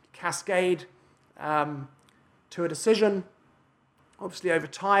cascade to a decision. Obviously, over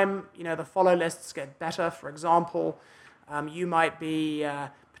time, the follow lists get better. For example, you might be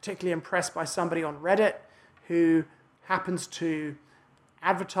particularly impressed by somebody on Reddit who happens to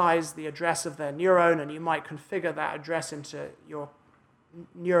advertise the address of their neuron, and you might configure that address into your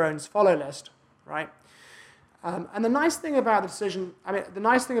neuron's follow list, right? And the nice thing about the system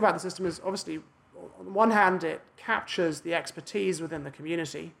is, obviously, on one hand, it captures the expertise within the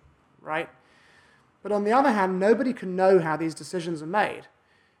community, right? But on the other hand, nobody can know how these decisions are made.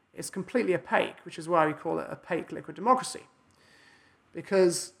 It's completely opaque, which is why we call it opaque liquid democracy,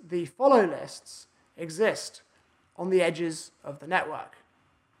 because the follow lists exist on the edges of the network,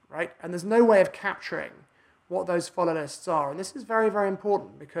 right? And there's no way of capturing what those follow lists are. And this is very, very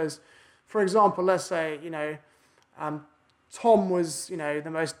important because, for example, let's say, Tom was, the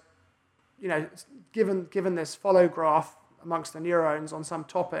most, given this follow graph amongst the neurons on some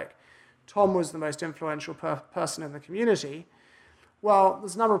topic, Tom was the most influential person in the community. Well,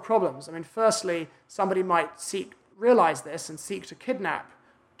 there's a number of problems. I mean, firstly, somebody might realize this and seek to kidnap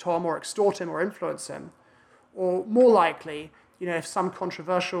Tom or extort him or influence him. Or more likely, if some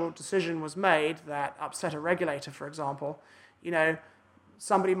controversial decision was made that upset a regulator, for example,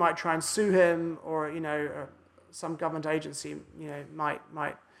 somebody might try and sue him, or some government agency,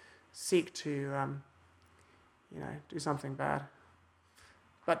 might seek to, do something bad.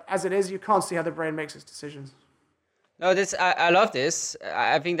 But as it is, you can't see how the brain makes its decisions. No, I love this.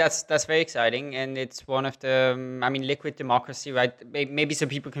 I think that's very exciting, and it's one of the liquid democracy, right? Maybe some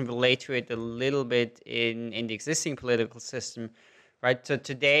people can relate to it a little bit in the existing political system, right? So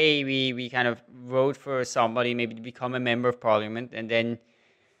today we kind of vote for somebody maybe to become a member of parliament, and then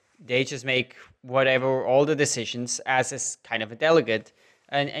they just make all the decisions as kind of a delegate.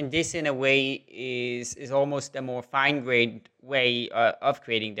 And this, in a way, is almost a more fine-grained way of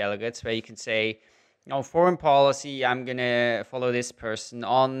creating delegates, where you can say, foreign policy, I'm going to follow this person.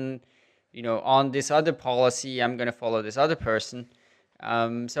 On this other policy, I'm going to follow this other person.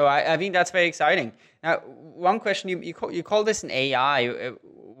 So I think that's very exciting. Now, one question, you call this an AI.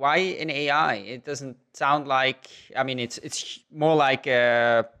 Why an AI? It doesn't sound like, it's more like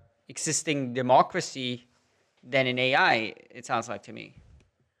a existing democracy than an AI, it sounds like to me.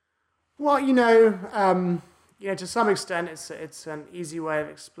 Well, to some extent, it's an easy way of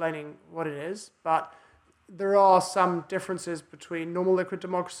explaining what it is, but there are some differences between normal liquid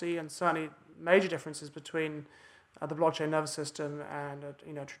democracy and certainly major differences between the blockchain nervous system and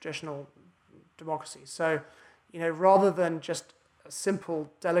traditional democracy. So, rather than just a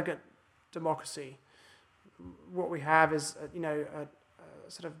simple delegate democracy, what we have is a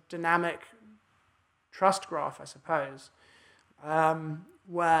sort of dynamic trust graph, I suppose,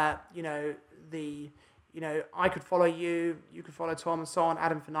 where I could follow you, you could follow Tom, and so on,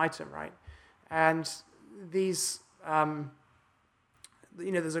 ad infinitum, right? And these,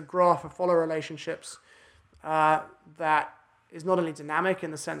 there's a graph of follow relationships that is not only dynamic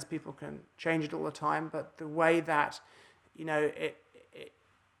in the sense people can change it all the time, but the way that, it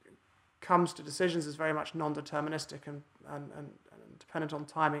comes to decisions is very much non-deterministic and dependent on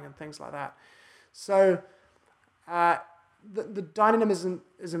timing and things like that. So the dynamism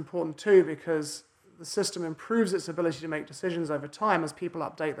is important too, because the system improves its ability to make decisions over time as people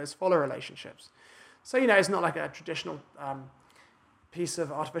update those follow relationships. So, it's not like a traditional piece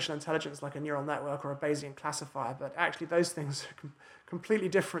of artificial intelligence like a neural network or a Bayesian classifier, but actually those things are completely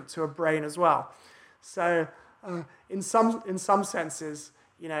different to a brain as well. So in some senses,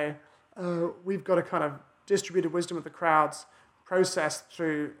 we've got a kind of distributed wisdom of the crowds processed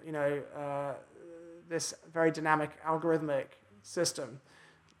through, this very dynamic algorithmic system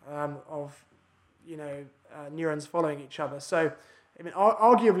of, neurons following each other. So,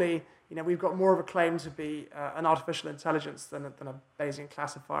 arguably, we've got more of a claim to be an artificial intelligence than a Bayesian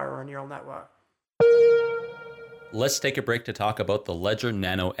classifier or a neural network. Let's take a break to talk about the Ledger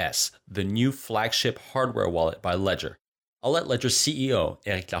Nano S, the new flagship hardware wallet by Ledger. I'll let Ledger's CEO,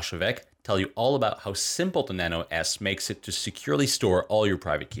 Eric Larchevêque, tell you all about how simple the Nano S makes it to securely store all your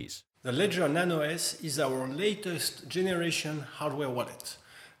private keys. The Ledger Nano S is our latest generation hardware wallet.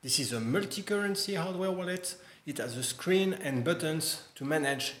 This is a multi-currency hardware wallet. It has a screen and buttons to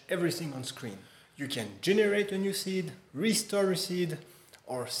manage everything on screen. You can generate a new seed, restore a seed,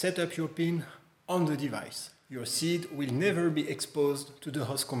 or set up your PIN on the device. Your seed will never be exposed to the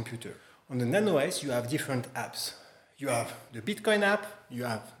host computer. On the Nano S, you have different apps. You have the Bitcoin app, you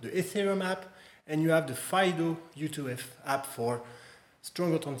have the Ethereum app, and you have the FIDO U2F app for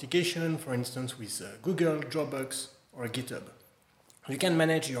strong authentication, for instance, with Google, Dropbox, or GitHub. You can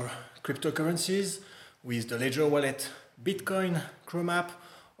manage your cryptocurrencies with the Ledger Wallet Bitcoin Chrome app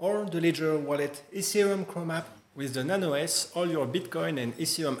or the Ledger Wallet Ethereum Chrome app. With the Nano S, all your Bitcoin and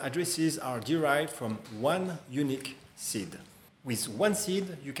Ethereum addresses are derived from one unique seed. With one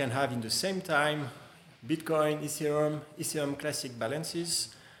seed, you can have in the same time Bitcoin, Ethereum Classic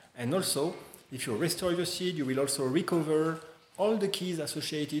balances, and also, if you restore your seed, you will also recover all the keys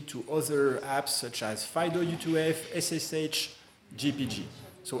associated to other apps such as FIDO U2F, SSH, GPG.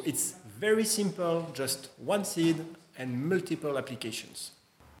 So it's very simple, just one seed and multiple applications.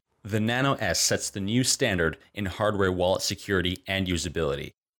 The Nano S sets the new standard in hardware wallet security and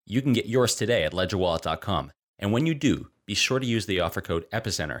usability. You can get yours today at ledgerwallet.com. And when you do, be sure to use the offer code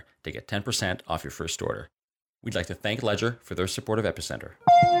EPICENTER to get 10% off your first order. We'd like to thank Ledger for their support of Epicenter.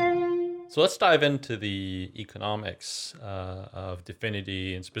 So let's dive into the economics of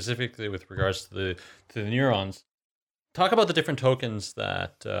Dfinity, and specifically with regards to the neurons. Talk about the different tokens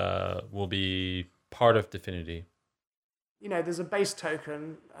that will be part of Dfinity. There's a base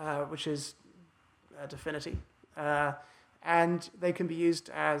token, which is Dfinity, and they can be used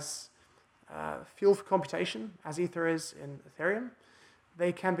as fuel for computation, as Ether is in Ethereum.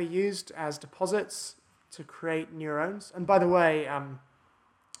 They can be used as deposits to create neurons. And by the way,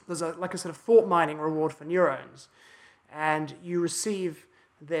 there's a sort of thought mining reward for neurons, and you receive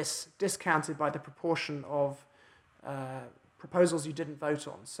this discounted by the proportion of proposals you didn't vote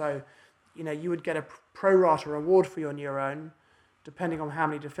on. So, you would get a pro rata reward for your neuron, depending on how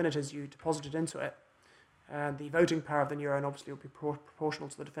many definitors you deposited into it. And the voting power of the neuron obviously will be proportional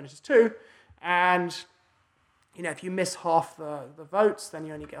to the definitors too. And, if you miss half the votes, then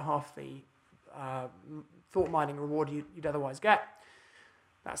you only get half the thought mining reward you'd otherwise get.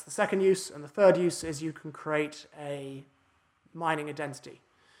 That's the second use. And the third use is you can create a mining identity.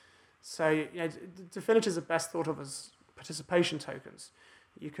 So, definitors are best thought of as participation tokens.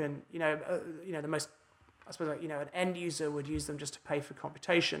 You can, the most, I suppose, an end user would use them just to pay for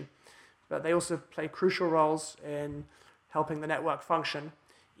computation, but they also play crucial roles in helping the network function,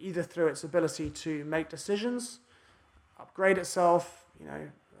 either through its ability to make decisions, upgrade itself,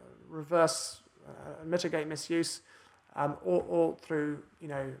 reverse and mitigate misuse, or through,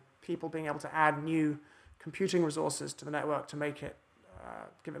 people being able to add new computing resources to the network to make it,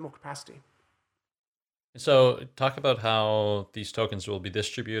 give it more capacity. So talk about how these tokens will be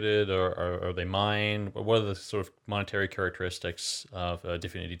distributed, or are they mined? What are the sort of monetary characteristics of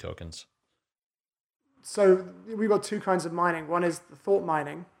Dfinity tokens? So we've got two kinds of mining. One is the thought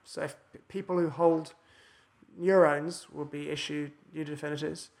mining. So if people who hold neurons will be issued new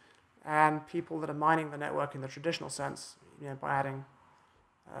definitors, and people that are mining the network in the traditional sense, by adding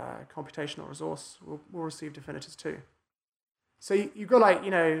computational resource, will receive definitors too. So you've got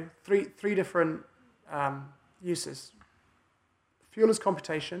three different uses. Fuel is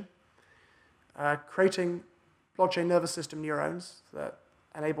computation, creating blockchain nervous system neurons that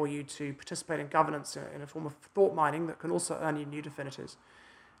enable you to participate in governance in a form of thought mining that can also earn you new definitors,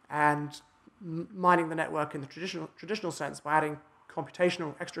 and mining the network in the traditional sense by adding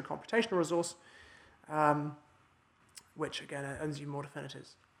extra computational resource, which again earns you more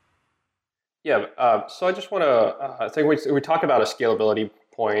definitors. Yeah, so I just want to, I think we talk about a scalability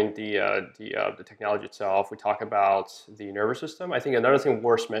point, the technology itself. We talk about the nervous system. I think another thing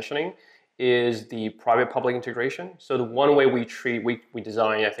worth mentioning is the private-public integration. So the one way we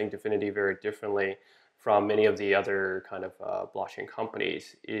design, I think, Dfinity very differently from many of the other kind of blockchain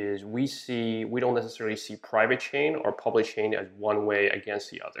companies is we don't necessarily see private chain or public chain as one way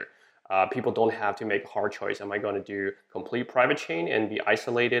against the other. People don't have to make a hard choice. Am I going to do complete private chain and be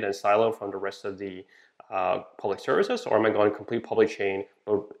isolated and siloed from the rest of the public services, or am I going complete public chain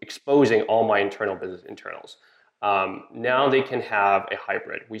but exposing all my internal business internals? Now they can have a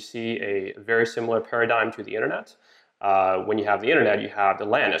hybrid. We see a very similar paradigm to the internet. When you have the internet, you have the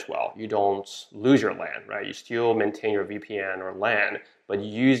LAN as well. You don't lose your LAN, right? You still maintain your VPN or LAN, but you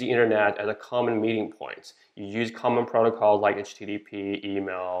use the internet as a common meeting point. You use common protocols like HTTP,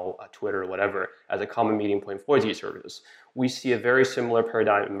 email, Twitter, whatever, as a common meeting point for these services. We see a very similar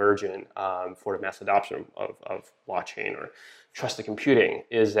paradigm emerging for the mass adoption of blockchain or trusted computing,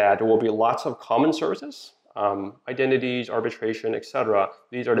 is that there will be lots of common services, identities, arbitration, etc.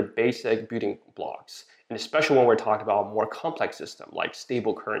 These are the basic building blocks. And especially when we're talking about a more complex system like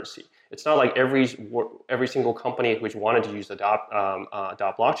stable currency. It's not like every single company which wanted to use adopt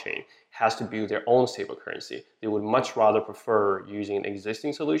blockchain has to build their own stable currency. They would much rather prefer using an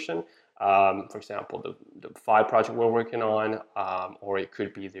existing solution. For example, the Phi project we're working on, or it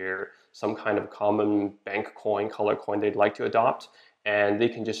could be some kind of common bank coin, color coin they'd like to adopt, and they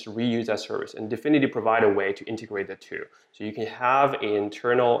can just reuse that service. And Dfinity provide a way to integrate the two. So you can have a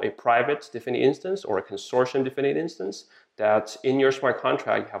private Dfinity instance or a consortium Dfinity instance that in your smart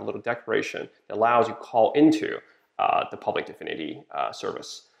contract, you have a little declaration that allows you to call into the public Dfinity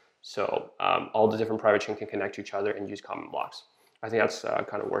service. So all the different private chains can connect to each other and use common blocks. I think that's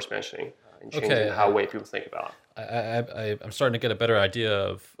kind of worth mentioning in changing how way people think about it. I'm starting to get a better idea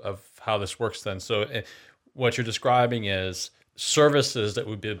of how this works then. So what you're describing is services that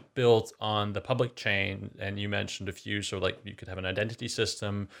would be built on the public chain, and you mentioned a few. So like you could have an identity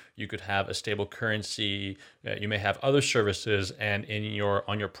system, you could have a stable currency, you may have other services, and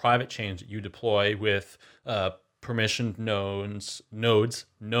on your private chains that you deploy with permissioned known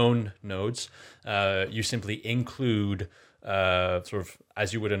nodes, you simply include sort of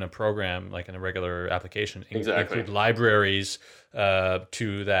as you would in a program, like in a regular application, Exactly. include libraries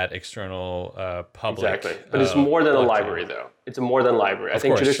to that external public. Exactly. But it's more than a blockchain. library, though. It's more than library. I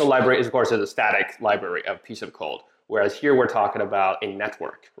think course. traditional library is, of course, a static library, a piece of code. Whereas here we're talking about a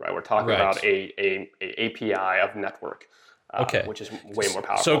network, right? We're talking about a API of network, which is way more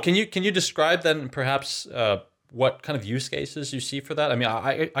powerful. So can you describe then perhaps what kind of use cases you see for that? I mean,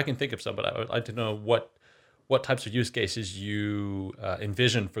 I can think of some, but I would like to know what types of use cases you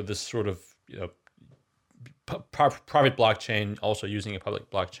envision for this sort of private blockchain also using a public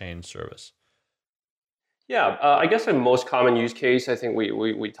blockchain service. Yeah, I guess the most common use case I think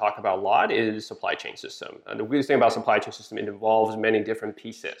we talk about a lot is supply chain system. And the weirdest thing about supply chain system, it involves many different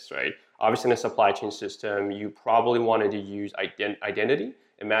pieces, right? Obviously in a supply chain system, you probably wanted to use identity.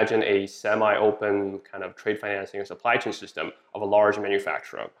 Imagine a semi-open kind of trade financing or supply chain system of a large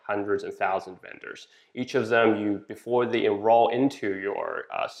manufacturer, hundreds and thousands of vendors. Each of them, before they enroll into your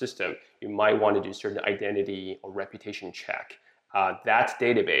system, you might want to do certain identity or reputation check. That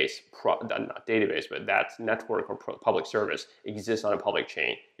database, not database, but that network or public service exists on a public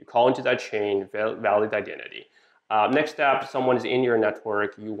chain. You call into that chain, valid identity. Next step, someone is in your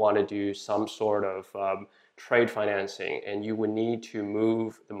network, you want to do some sort of trade financing, and you would need to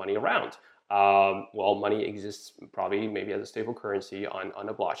move the money around. Well, money exists probably maybe as a stable currency on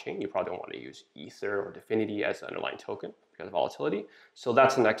a blockchain. You probably don't want to use Ether or Dfinity as the underlying token because of volatility. So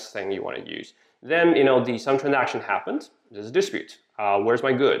that's the next thing you want to use. Then, some transaction happens, there's a dispute. Where's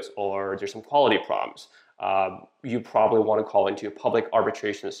my goods? Or there's some quality problems. You probably want to call into a public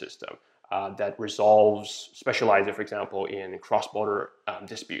arbitration system that specializes, for example, in cross-border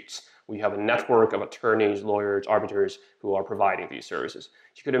disputes. We have a network of attorneys, lawyers, arbiters who are providing these services.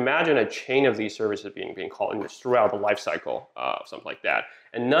 You could imagine a chain of these services being called in throughout the life cycle of something like that.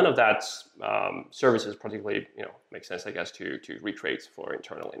 And none of that services particularly make sense, I guess, to recreate for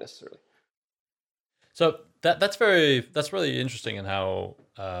internally necessarily. So that's really interesting in how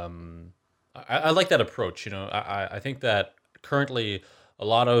I like that approach. I think that currently a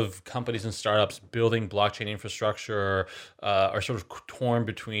lot of companies and startups building blockchain infrastructure are sort of torn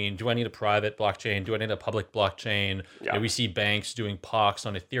between, do I need a private blockchain? Do I need a public blockchain? Yeah. We see banks doing POCs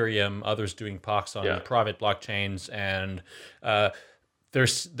on Ethereum, others doing POCs on private blockchains, and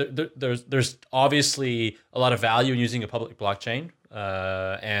there's obviously a lot of value in using a public blockchain,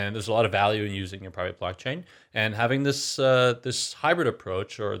 and there's a lot of value in using a private blockchain. And having this this hybrid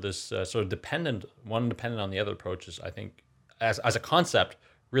approach, or this sort of dependent on the other approach, is, I think, as a concept,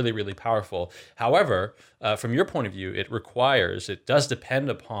 really, really powerful. However, from your point of view, it does depend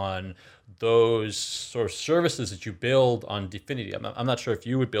upon those sort of services that you build on Dfinity. I'm not sure if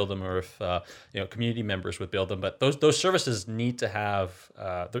you would build them or if community members would build them, but those services need to have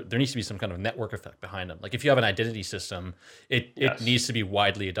there needs to be some kind of network effect behind them. Like if you have an identity system, it needs to be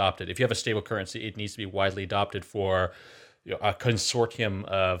widely adopted. If you have a stable currency, it needs to be widely adopted for a consortium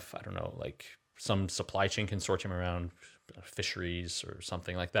of, I don't know, like some supply chain consortium around fisheries or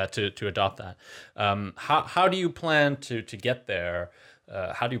something like that to adopt that. How do you plan to get there?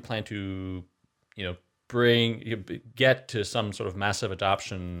 How do you plan to get to some sort of massive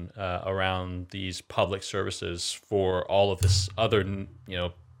adoption around these public services for all of this other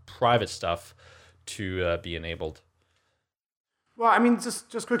private stuff to be enabled? Well, I mean,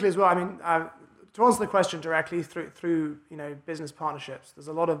 just quickly as well. I mean, to answer the question directly, through business partnerships, there's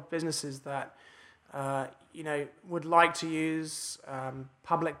a lot of businesses that would like to use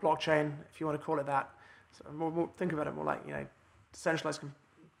public blockchain, if you want to call it that. So more think about it more like decentralized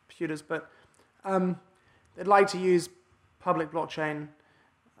computers, but they'd like to use public blockchain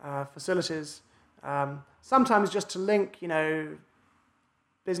facilities, sometimes just to link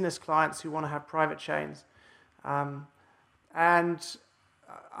business clients who want to have private chains, and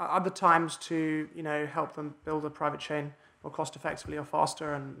other times to help them build a private chain more cost effectively or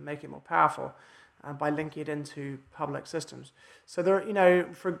faster and make it more powerful by linking it into public systems. So there,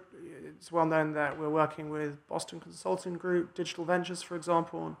 it's well known that we're working with Boston Consulting Group, Digital Ventures, for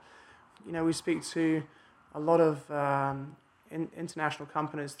example. And, we speak to a lot of international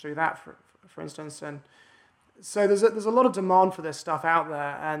companies through that, for instance. And so there's a lot of demand for this stuff out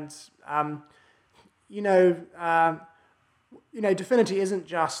there. And Dfinity isn't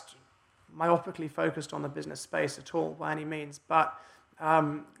just myopically focused on the business space at all by any means, but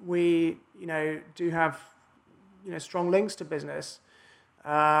we, do have, strong links to business,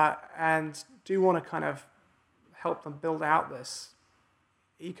 and do want to kind of help them build out this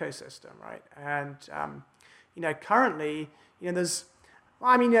ecosystem, right? And currently, there's,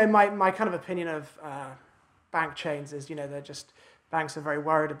 my kind of opinion of bank chains is, they're just banks are very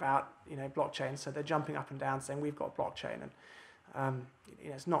worried about, blockchain, so they're jumping up and down saying we've got blockchain, and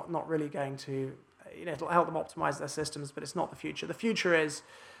it's not really going to, it'll help them optimize their systems, but it's not the future. The future is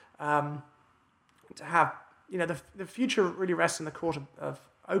to have, the future really rests in the court of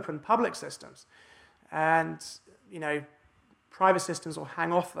open public systems, and private systems will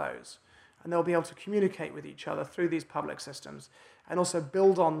hang off those, and they'll be able to communicate with each other through these public systems, and also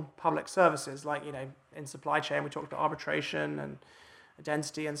build on public services like, in supply chain we talked about arbitration and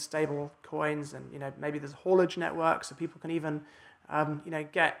identity and stable coins, and maybe there's a haulage network so people can even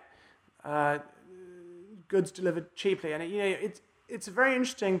get goods delivered cheaply, and it's a very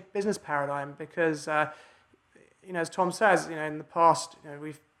interesting business paradigm because as Tom says, in the past,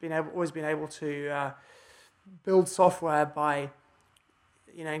 we've always been able to build software by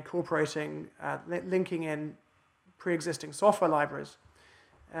incorporating linking in pre-existing software libraries,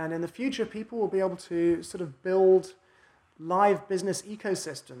 and in the future people will be able to sort of build live business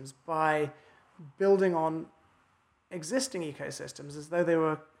ecosystems by building on existing ecosystems as though they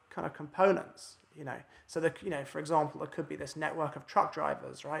were kind of components, so that, for example, there could be this network of truck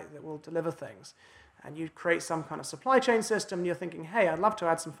drivers, right, that will deliver things, and you create some kind of supply chain system, and you're thinking, hey, I'd love to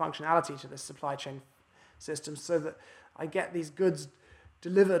add some functionality to this supply chain system so that I get these goods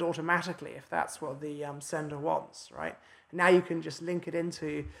delivered automatically if that's what the sender wants, right? And now you can just link it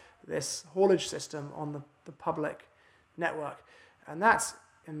into this haulage system on the public network, and that's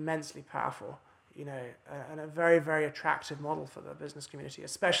immensely powerful, and a very, very attractive model for the business community,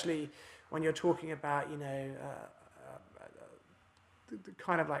 especially when you're talking about, the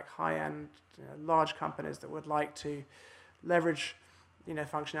kind of like high-end, large companies that would like to leverage,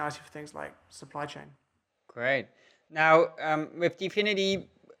 functionality for things like supply chain. Great. Now, with Dfinity,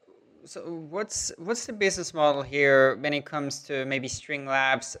 so what's the business model here when it comes to maybe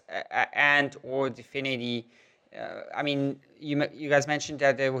Streamlabs and or Dfinity? I mean, you guys mentioned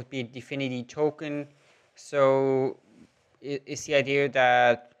that there would be a Dfinity token. So is the idea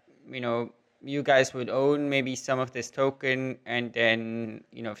that, you guys would own maybe some of this token, and then,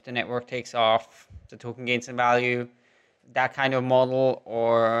 if the network takes off, the token gains in value, that kind of model?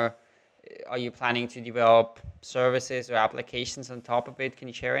 Or are you planning to develop services or applications on top of it? Can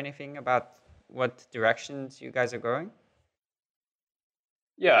you share anything about what directions you guys are going?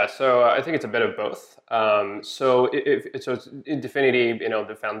 Yeah, so I think it's a bit of both. So in Dfinity,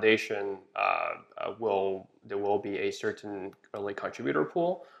 the foundation there will be a certain early contributor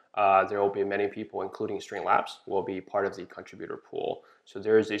pool. There will be many people, including Streamlabs, will be part of the contributor pool. So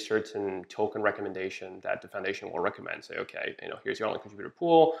there is a certain token recommendation that the foundation will recommend. Say, okay, here's your only contributor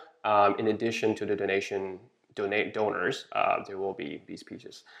pool. In addition to the donors, there will be these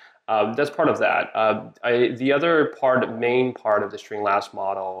pieces. That's part of that. The other main part of the Streamlabs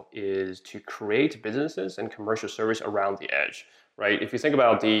model is to create businesses and commercial service around the edge, right? If you think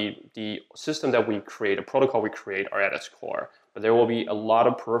about the system that we create, a protocol we create are at its core, but there will be a lot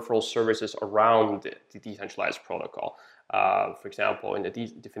of peripheral services around the decentralized protocol. For example, in the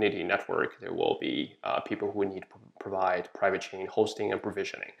Dfinity network, there will be people who need to provide private chain hosting and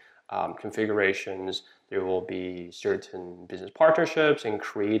provisioning. Configurations, there will be certain business partnerships in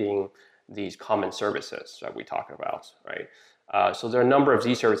creating these common services that we talk about, right? So there are a number of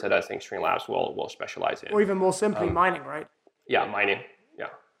these services that I think Streamlabs will specialize in. Or even more simply, mining, right? Yeah, mining. Yeah,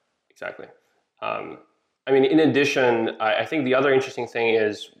 exactly. In addition, I think the other interesting thing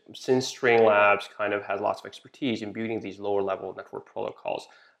is, since Streamlabs kind of has lots of expertise in building these lower level network protocols,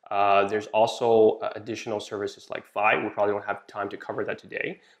 there's also additional services like Phi. We probably don't have time to cover that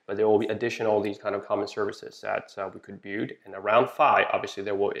today, but there will be additional these kind of common services that we could build. And around Phi, obviously,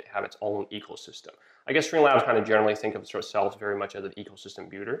 there will have its own ecosystem. I guess Streamlabs kind of generally think of itself very much as an ecosystem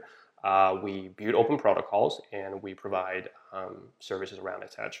builder. We build open protocols, and we provide services around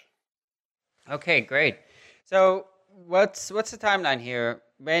its edge. Okay, great. So what's the timeline here?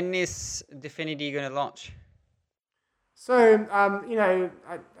 When is Dfinity going to launch? So,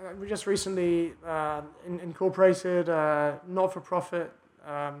 we just recently incorporated a not-for-profit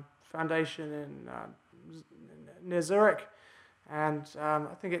foundation near Zurich, and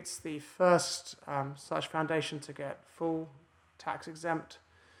I think it's the first such foundation to get full tax-exempt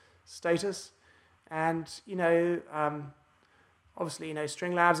status. And, obviously,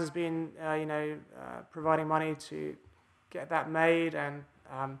 Streamlabs has been, providing money to get that made, and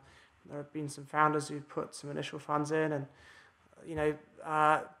there have been some founders who put some initial funds in, and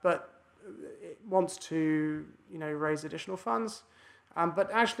but it wants to raise additional funds. But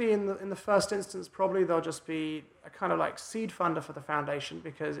actually, in the first instance, probably there'll just be a kind of like seed funder for the foundation,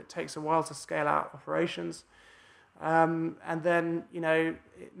 because it takes a while to scale out operations. And then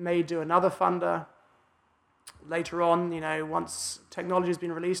it may do another funder later on, once technology has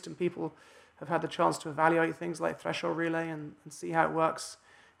been released and people have had the chance to evaluate things like threshold relay and see how it works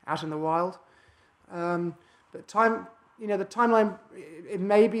out in the wild. But the timeline, it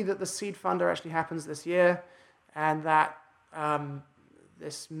may be that the seed funder actually happens this year, and that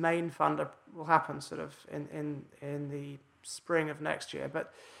this main funder will happen sort of in the spring of next year.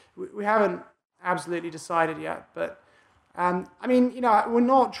 But we haven't absolutely decided yet. But we're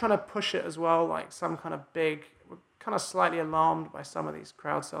not trying to push it as well, like some kind of big. We're kind of slightly alarmed by some of these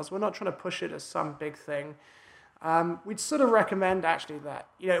crowd sales. We're not trying to push it as some big thing. We'd sort of recommend actually that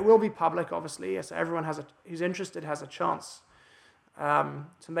it will be public, obviously, so everyone who's interested has a chance to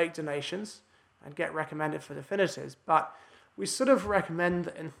make donations and get recommended for definitives. But we sort of recommend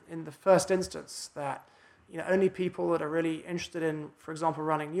that in the first instance that only people that are really interested in, for example,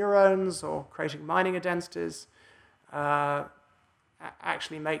 running neurons or creating mining identities,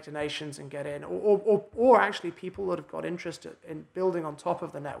 actually make donations and get in, or actually people that have got interest in building on top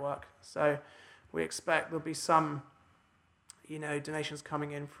of the network. So we expect there'll be some, donations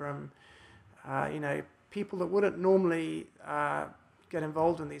coming in from, people that wouldn't normally get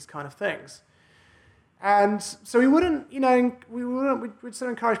involved in these kind of things. And so we wouldn't, we'd sort of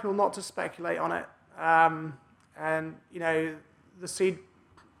encourage people not to speculate on it. And the seed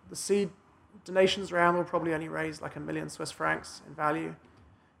donations round will probably only raise like 1 million Swiss francs in value,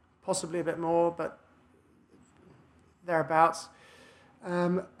 possibly a bit more, but thereabouts.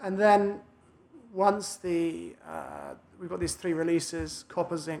 And then once we've got these 3 releases,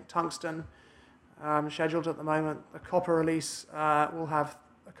 copper, zinc, tungsten, scheduled at the moment. The copper release will have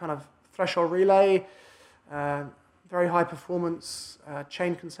a kind of threshold relay, very high performance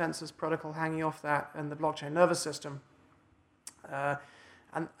chain consensus protocol hanging off that, and the blockchain nervous system.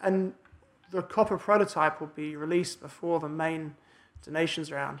 And the copper prototype will be released before the main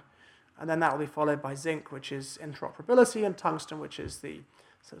donations round. And then that will be followed by zinc, which is interoperability, and tungsten, which is the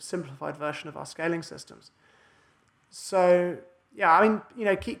sort of simplified version of our scaling systems. So yeah,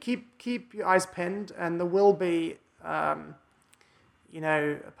 keep your eyes pinned, and there will be a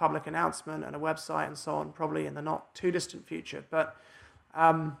public announcement and a website and so on, probably in the not too distant future. But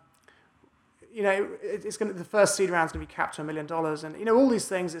it's going to, the first seed round is going to be capped to $1 million, and all these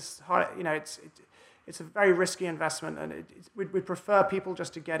things. It's hard, it's a very risky investment, and we'd prefer people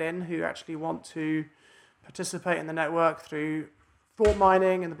just to get in who actually want to participate in the network through thought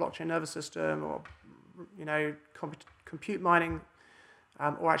mining in the blockchain nervous system, or compute mining,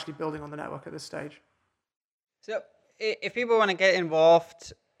 or actually building on the network at this stage. So if people want to get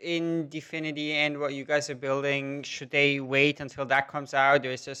involved in Dfinity and what you guys are building, should they wait until that comes out,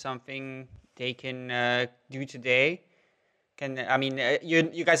 or is there something they can do today?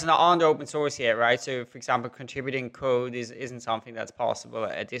 You guys are not on the open source yet, right? So, for example, contributing code isn't something that's possible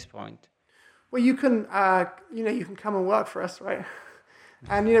at this point. Well, you can come and work for us, right?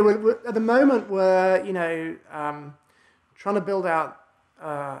 And we're, at the moment we're trying to build out.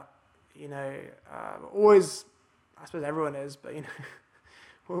 Always, I suppose everyone is, but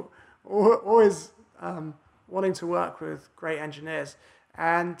we're always wanting to work with great engineers,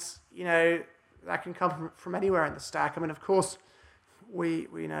 and that can come from anywhere in the stack. Of course, we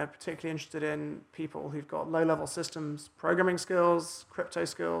particularly interested in people who've got low-level systems programming skills, crypto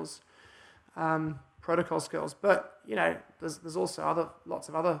skills, protocol skills. But there's also lots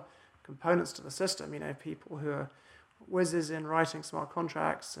of other components to the system. People who are whizzes in writing smart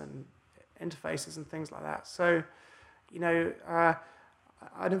contracts and interfaces and things like that. So,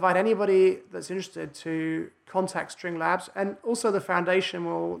 I'd invite anybody that's interested to contact String Labs, and also the foundation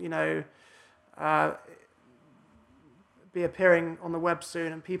will, be appearing on the web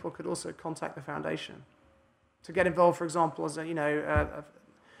soon, and people could also contact the foundation to get involved, for example, as a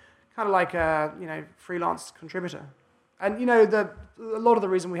kind of like a freelance contributor. And a lot of the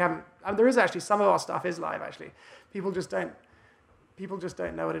reason we haven't, there is actually some of our stuff is live actually. People just don't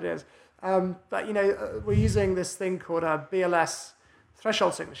know what it is. But we're using this thing called BLS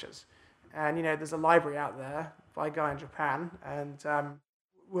threshold signatures, and there's a library out there by a guy in Japan, and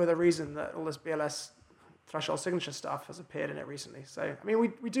we're the reason that all this BLS threshold signature stuff has appeared in it recently. So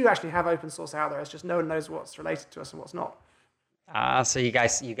we do actually have open source out there. It's just no one knows what's related to us and what's not. So you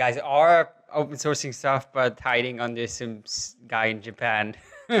guys are open sourcing stuff, but hiding under some guy in Japan.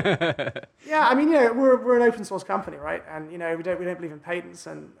 Yeah, we're an open source company, right? And we don't believe in patents,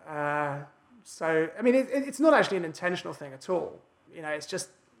 and so it's not actually an intentional thing at all. It's just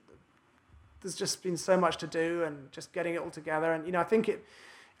there's just been so much to do, and just getting it all together. And I think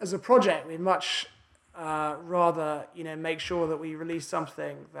as a project, we'd much rather make sure that we release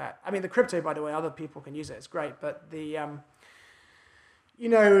something that the crypto, by the way, other people can use it. It's great, but the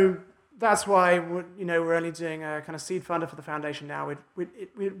that's why we're only doing a kind of seed funder for the foundation now.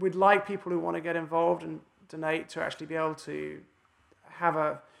 We'd like people who want to get involved and donate to actually be able to have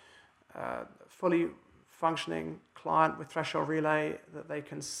a fully functioning client with Threshold Relay that they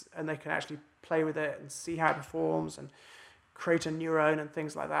can actually play with it and see how it performs and create a neuron and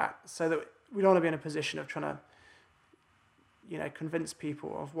things like that. So that we don't want to be in a position of trying to convince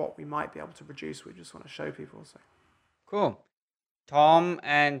people of what we might be able to produce. We just want to show people. So cool. Tom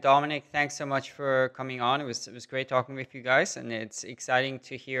and Dominic, thanks so much for coming on. It was great talking with you guys, and it's exciting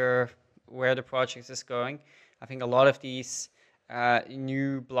to hear where the project is going. I think a lot of these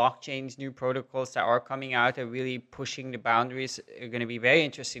new blockchains, new protocols that are coming out are really pushing the boundaries. Are going to be very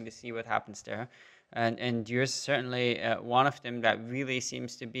interesting to see what happens there. And yours is certainly one of them that really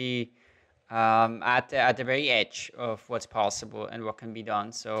seems to be at the very edge of what's possible and what can be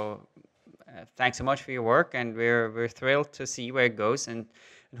done. So thanks so much for your work, and we're thrilled to see where it goes, and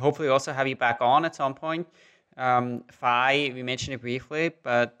hopefully also have you back on at some point. Phi, we mentioned it briefly,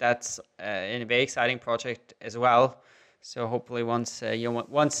 but that's a very exciting project as well. So hopefully once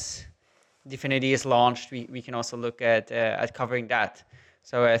DFINITY is launched, we can also look at covering that.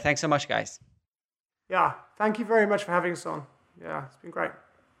 So thanks so much, guys. Yeah, thank you very much for having us on. Yeah, it's been great.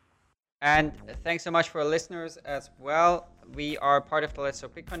 And thanks so much for our listeners as well. We are part of the Let's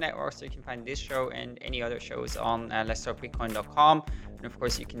Talk Bitcoin network, so you can find this show and any other shows on letstalkbitcoin.com. And of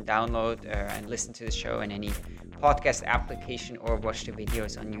course, you can download and listen to the show in any podcast application or watch the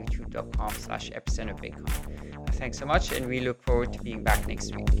videos on youtube.com/epicenterbitcoin. Thanks so much, and we look forward to being back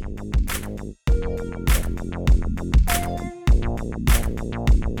next week.